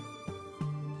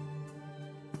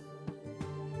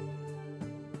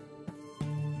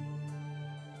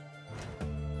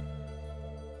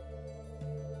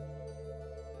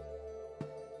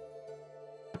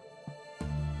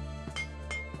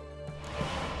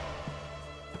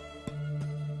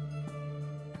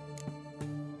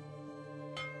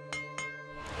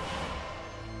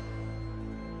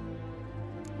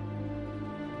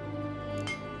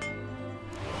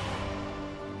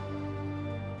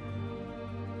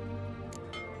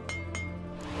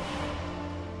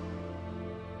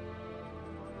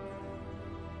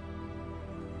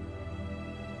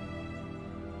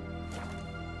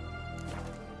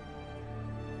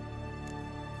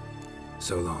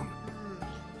 So long.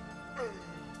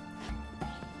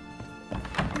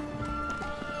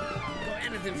 Got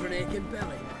anything for an aching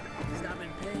belly?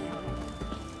 Stabbing pain?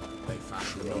 They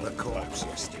found another corpse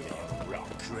yesterday.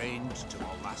 Drained to the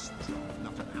last drop,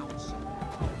 not an ounce.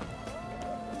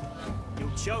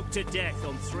 You'll choke to death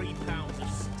on 3 pounds of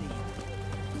steel.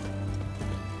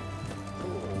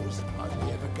 Pause.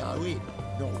 Only ever go in,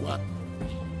 not what.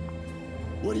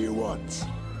 What do you want?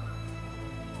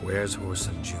 Where's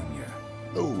Whoreson Jr.?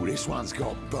 Oh, this one's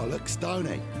got bollocks, don't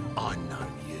he? I know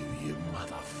you, you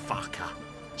motherfucker.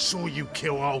 Saw you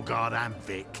kill Olgard and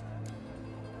Vic.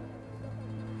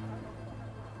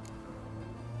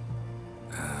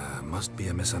 Must be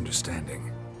a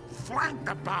misunderstanding. Flank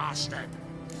the bastard!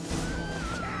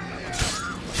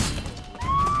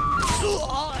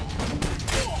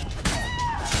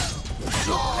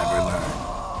 Never learn.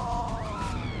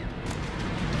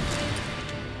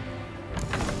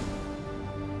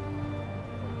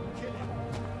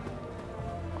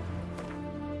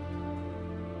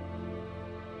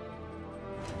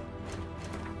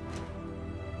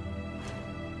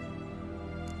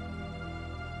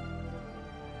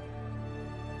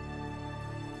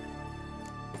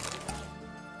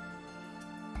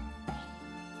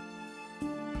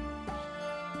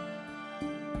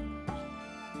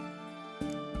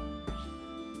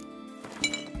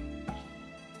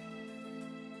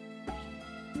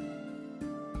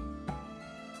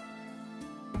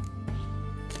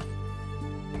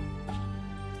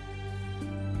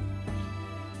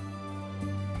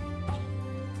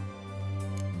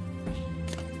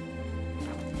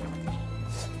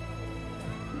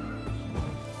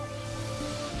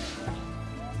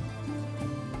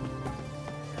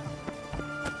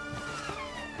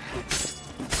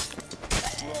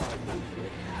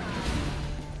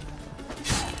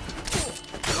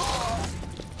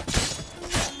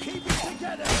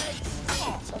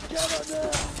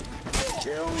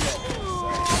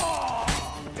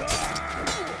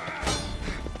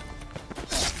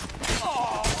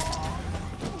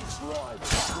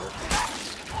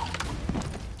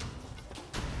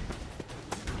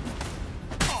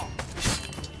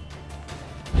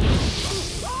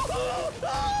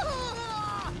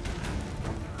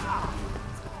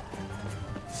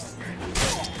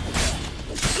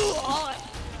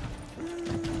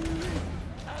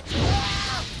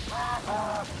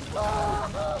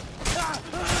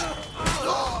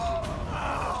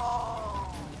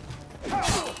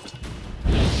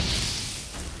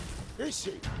 Is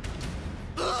she?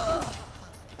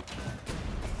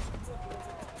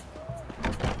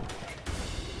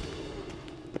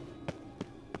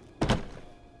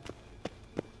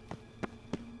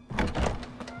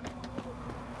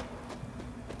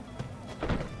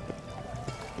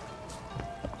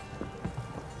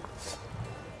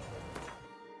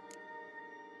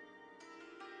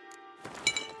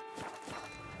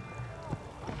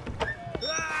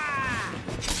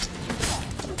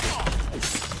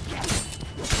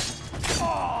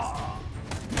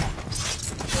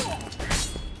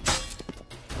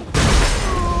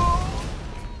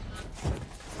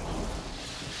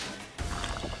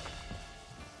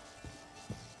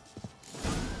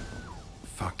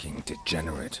 fucking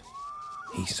degenerate.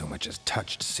 He so much as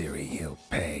touched Ciri, he'll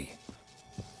pay.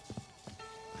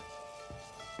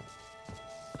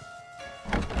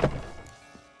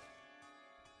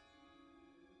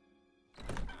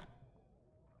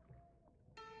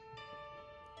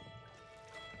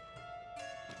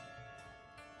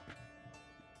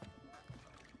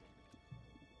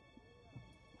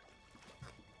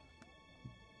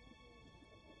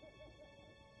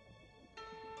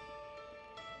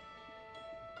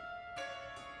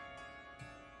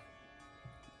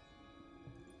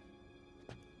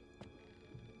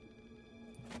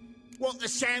 What the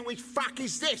sandwich fuck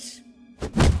is this?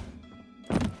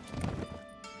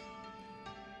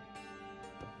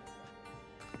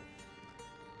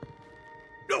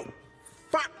 No!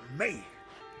 Fuck me!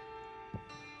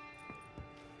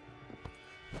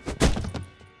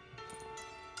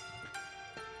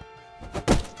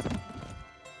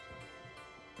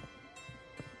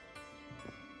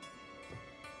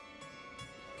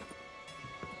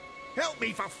 Help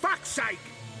me for fuck's sake!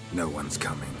 No one's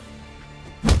coming.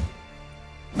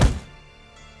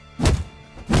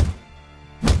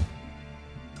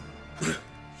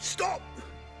 Stop!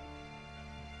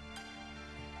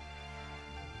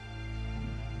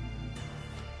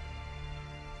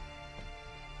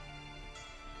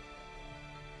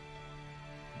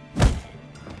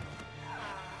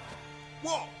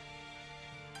 What?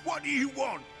 What do you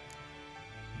want?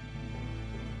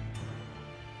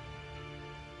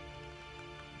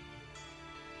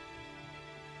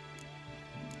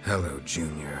 Hello,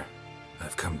 Junior.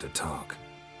 I've come to talk.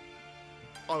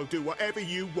 I'll do whatever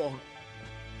you want.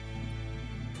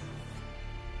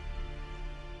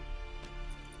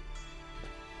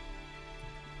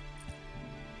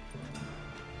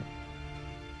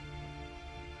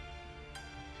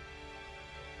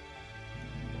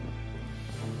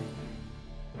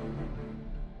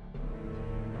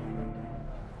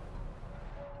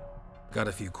 Got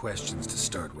a few questions to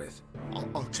start with.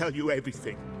 I'll tell you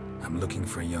everything. I'm looking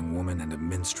for a young woman and a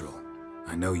minstrel.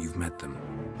 I know you've met them.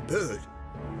 A bird?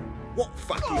 What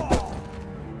fucking...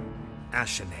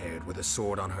 Ashen-haired with a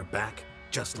sword on her back,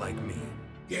 just like me.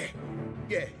 Yeah.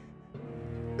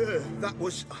 That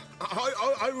was...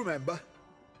 I remember.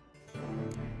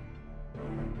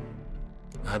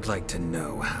 I'd like to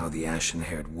know how the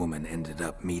ashen-haired woman ended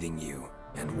up meeting you,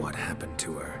 and what happened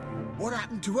to her. What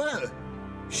happened to her?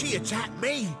 She attacked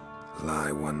me!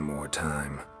 Lie one more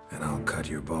time, and I'll cut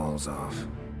your balls off.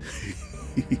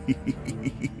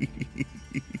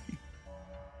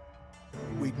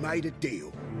 We'd made a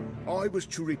deal. I was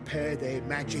to repair their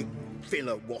magic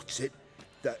villa,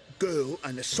 that girl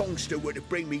and the songster were to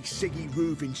bring me Siggy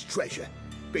Reuven's treasure.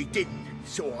 They didn't,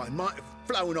 so I might have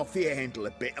flown off the handle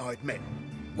a bit, I admit.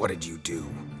 What did you do?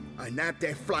 I nabbed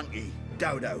their flunky,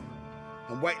 Dodo,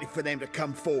 and waited for them to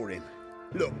come for him.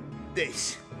 Look,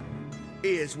 this.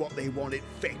 Here's what they wanted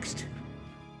fixed.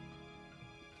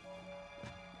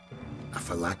 A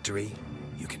phylactery?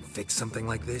 You can fix something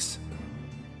like this?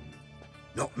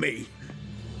 Not me.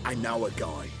 I know a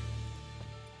guy.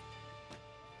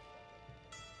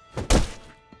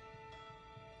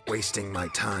 Wasting my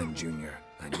time, Junior.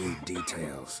 I need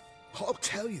details. I'll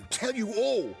tell you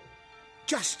all.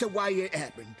 Just the way it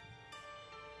happened.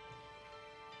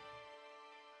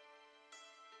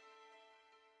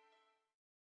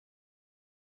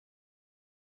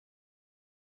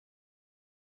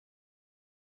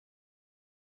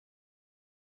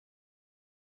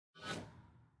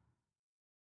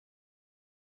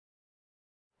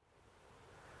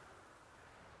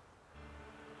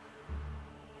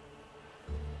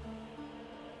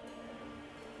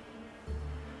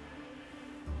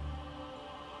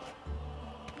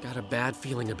 Got a bad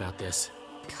feeling about this.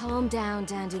 Calm down,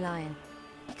 Dandelion.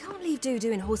 You can't leave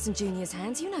Dudu in Whoreson Jr.'s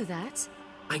hands, you know that.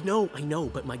 I know,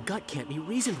 but my gut can't be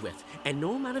reasoned with, and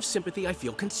no amount of sympathy I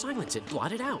feel can silence it,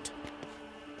 blot it out.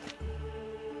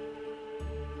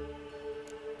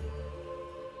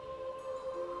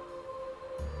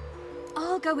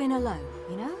 I'll go in alone,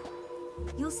 you know?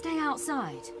 You'll stay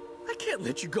outside. I can't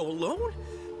let you go alone.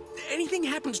 Anything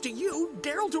happens to you,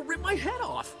 Daryl'll rip my head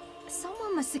off.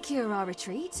 Someone must secure our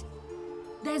retreat.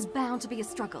 There's bound to be a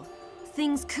struggle.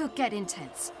 Things could get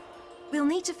intense. We'll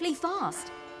need to flee fast.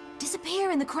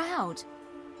 Disappear in the crowd.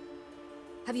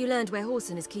 Have you learned where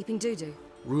Whoreson is keeping Dudu?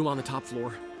 Room on the top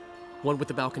floor. One with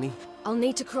the balcony. I'll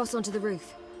need to cross onto the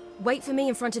roof. Wait for me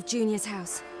in front of Junior's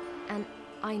house. And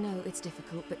I know it's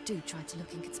difficult, but do try to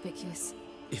look inconspicuous.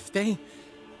 If they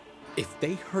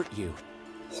hurt you,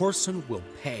 Whoreson will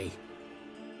pay.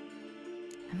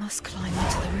 I must climb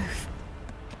onto the roof.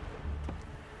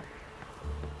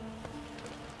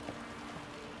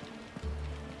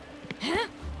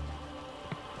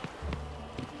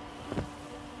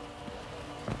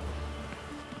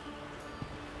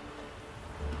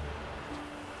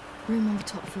 Room on the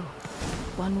top floor.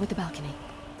 One with the balcony.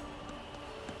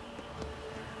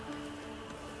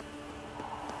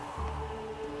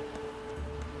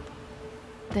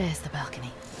 There's the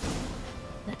balcony.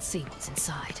 Let's see what's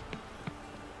inside.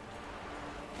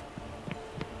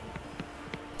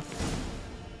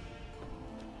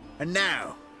 And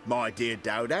now, my dear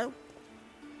Dodo,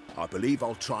 I believe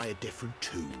I'll try a different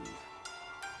tool.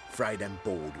 Afraid I'm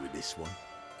bored with this one.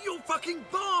 You're fucking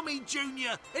balmy,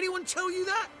 Junior! Anyone tell you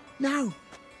that? No.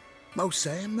 Most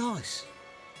say I'm nice.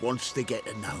 Wants to get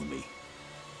to know me.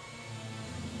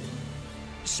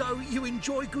 So you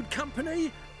enjoy good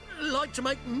company? Like to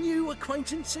make new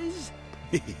acquaintances?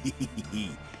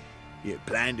 You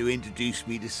plan to introduce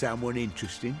me to someone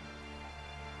interesting?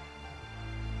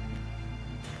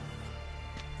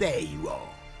 There you are.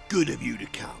 Good of you to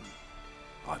come.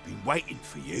 I've been waiting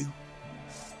for you.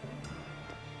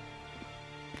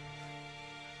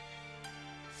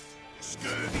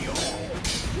 Scurvy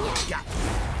whore. Got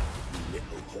you,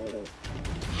 little whore.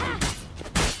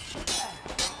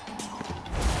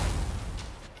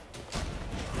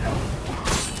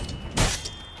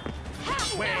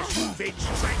 Where's Rubik's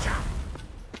treasure?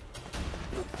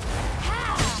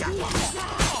 Got you,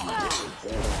 little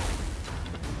whore.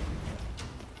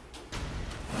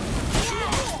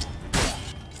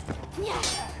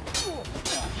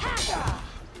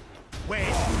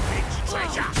 Where's Rubik's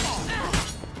treasure?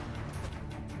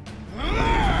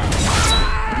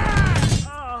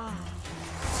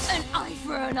 An eye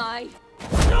for an eye.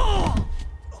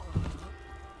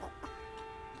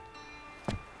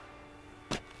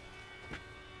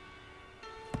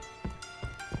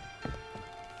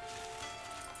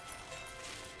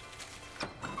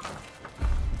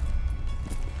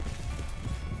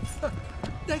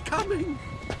 They're coming!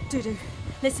 Dudu,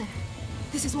 listen.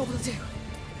 This is what we'll do.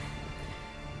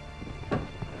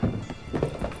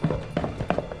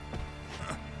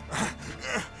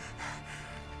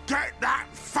 Get that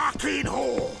fucking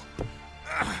whore!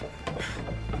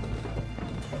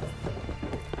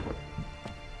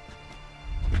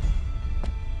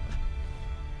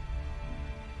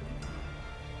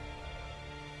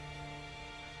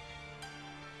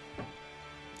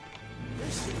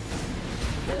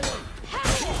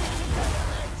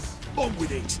 On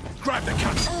with it! Grab the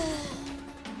cunt!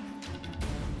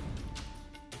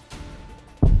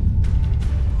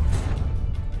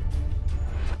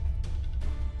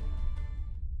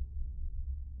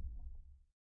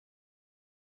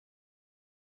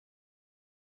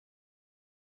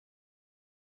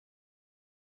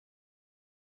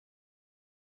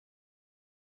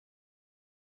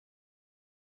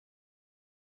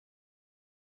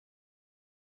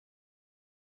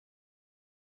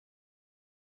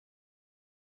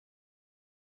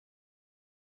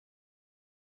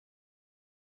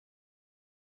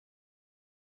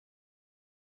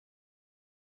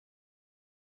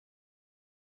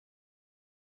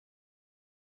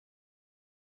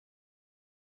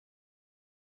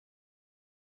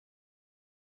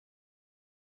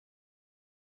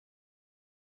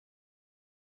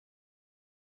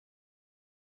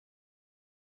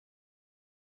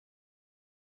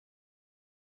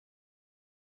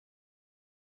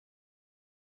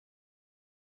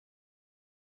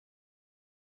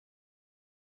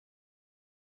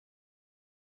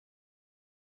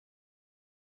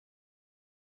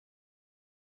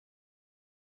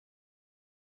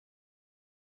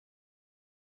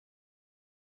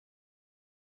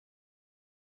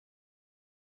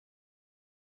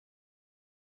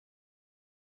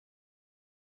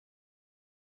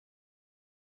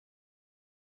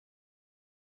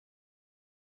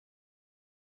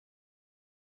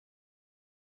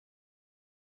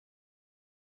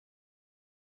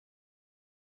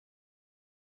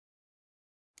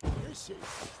 This is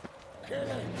killing.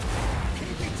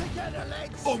 Keep it together,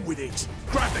 legs. On with it.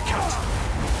 Grab the cunt.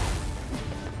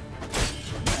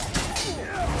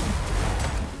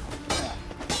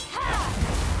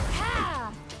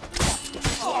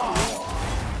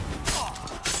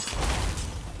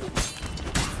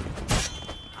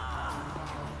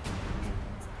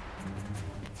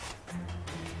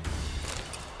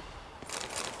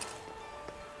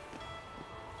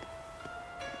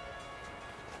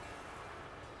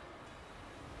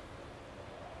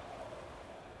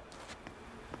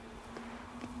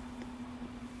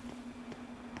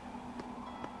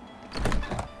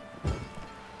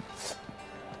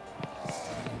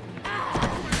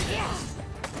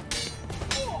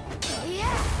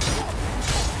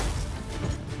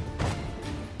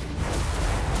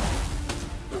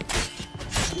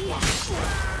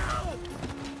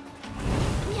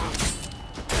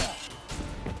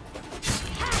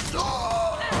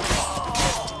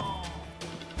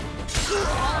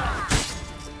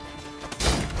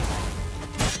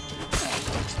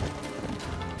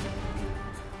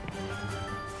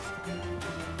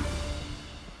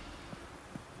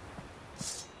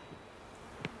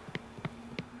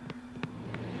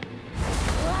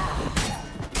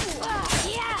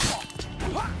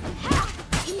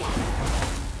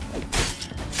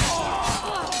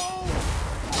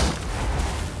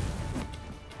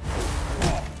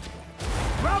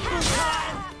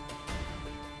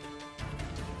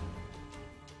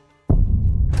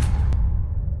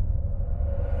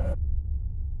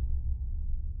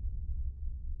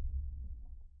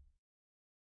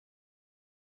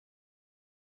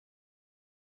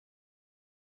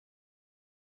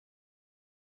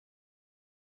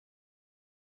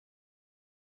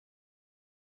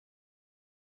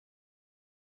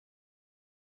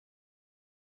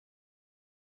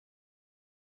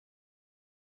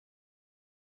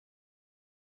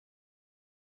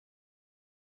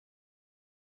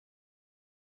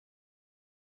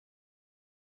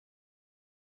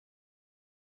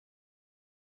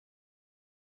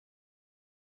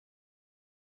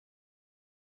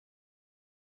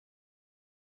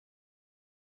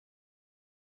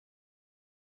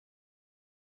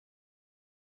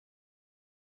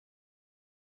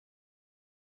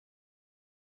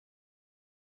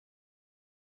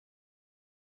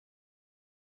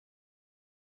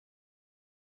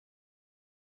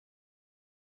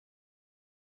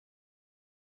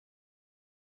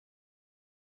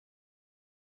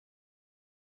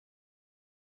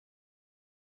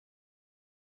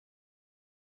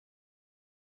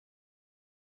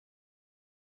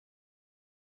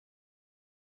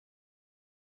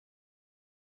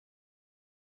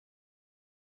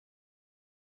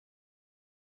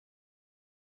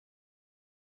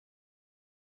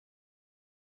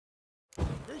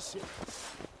 Listen,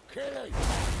 Ciri,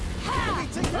 can we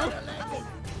take out a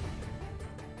leg?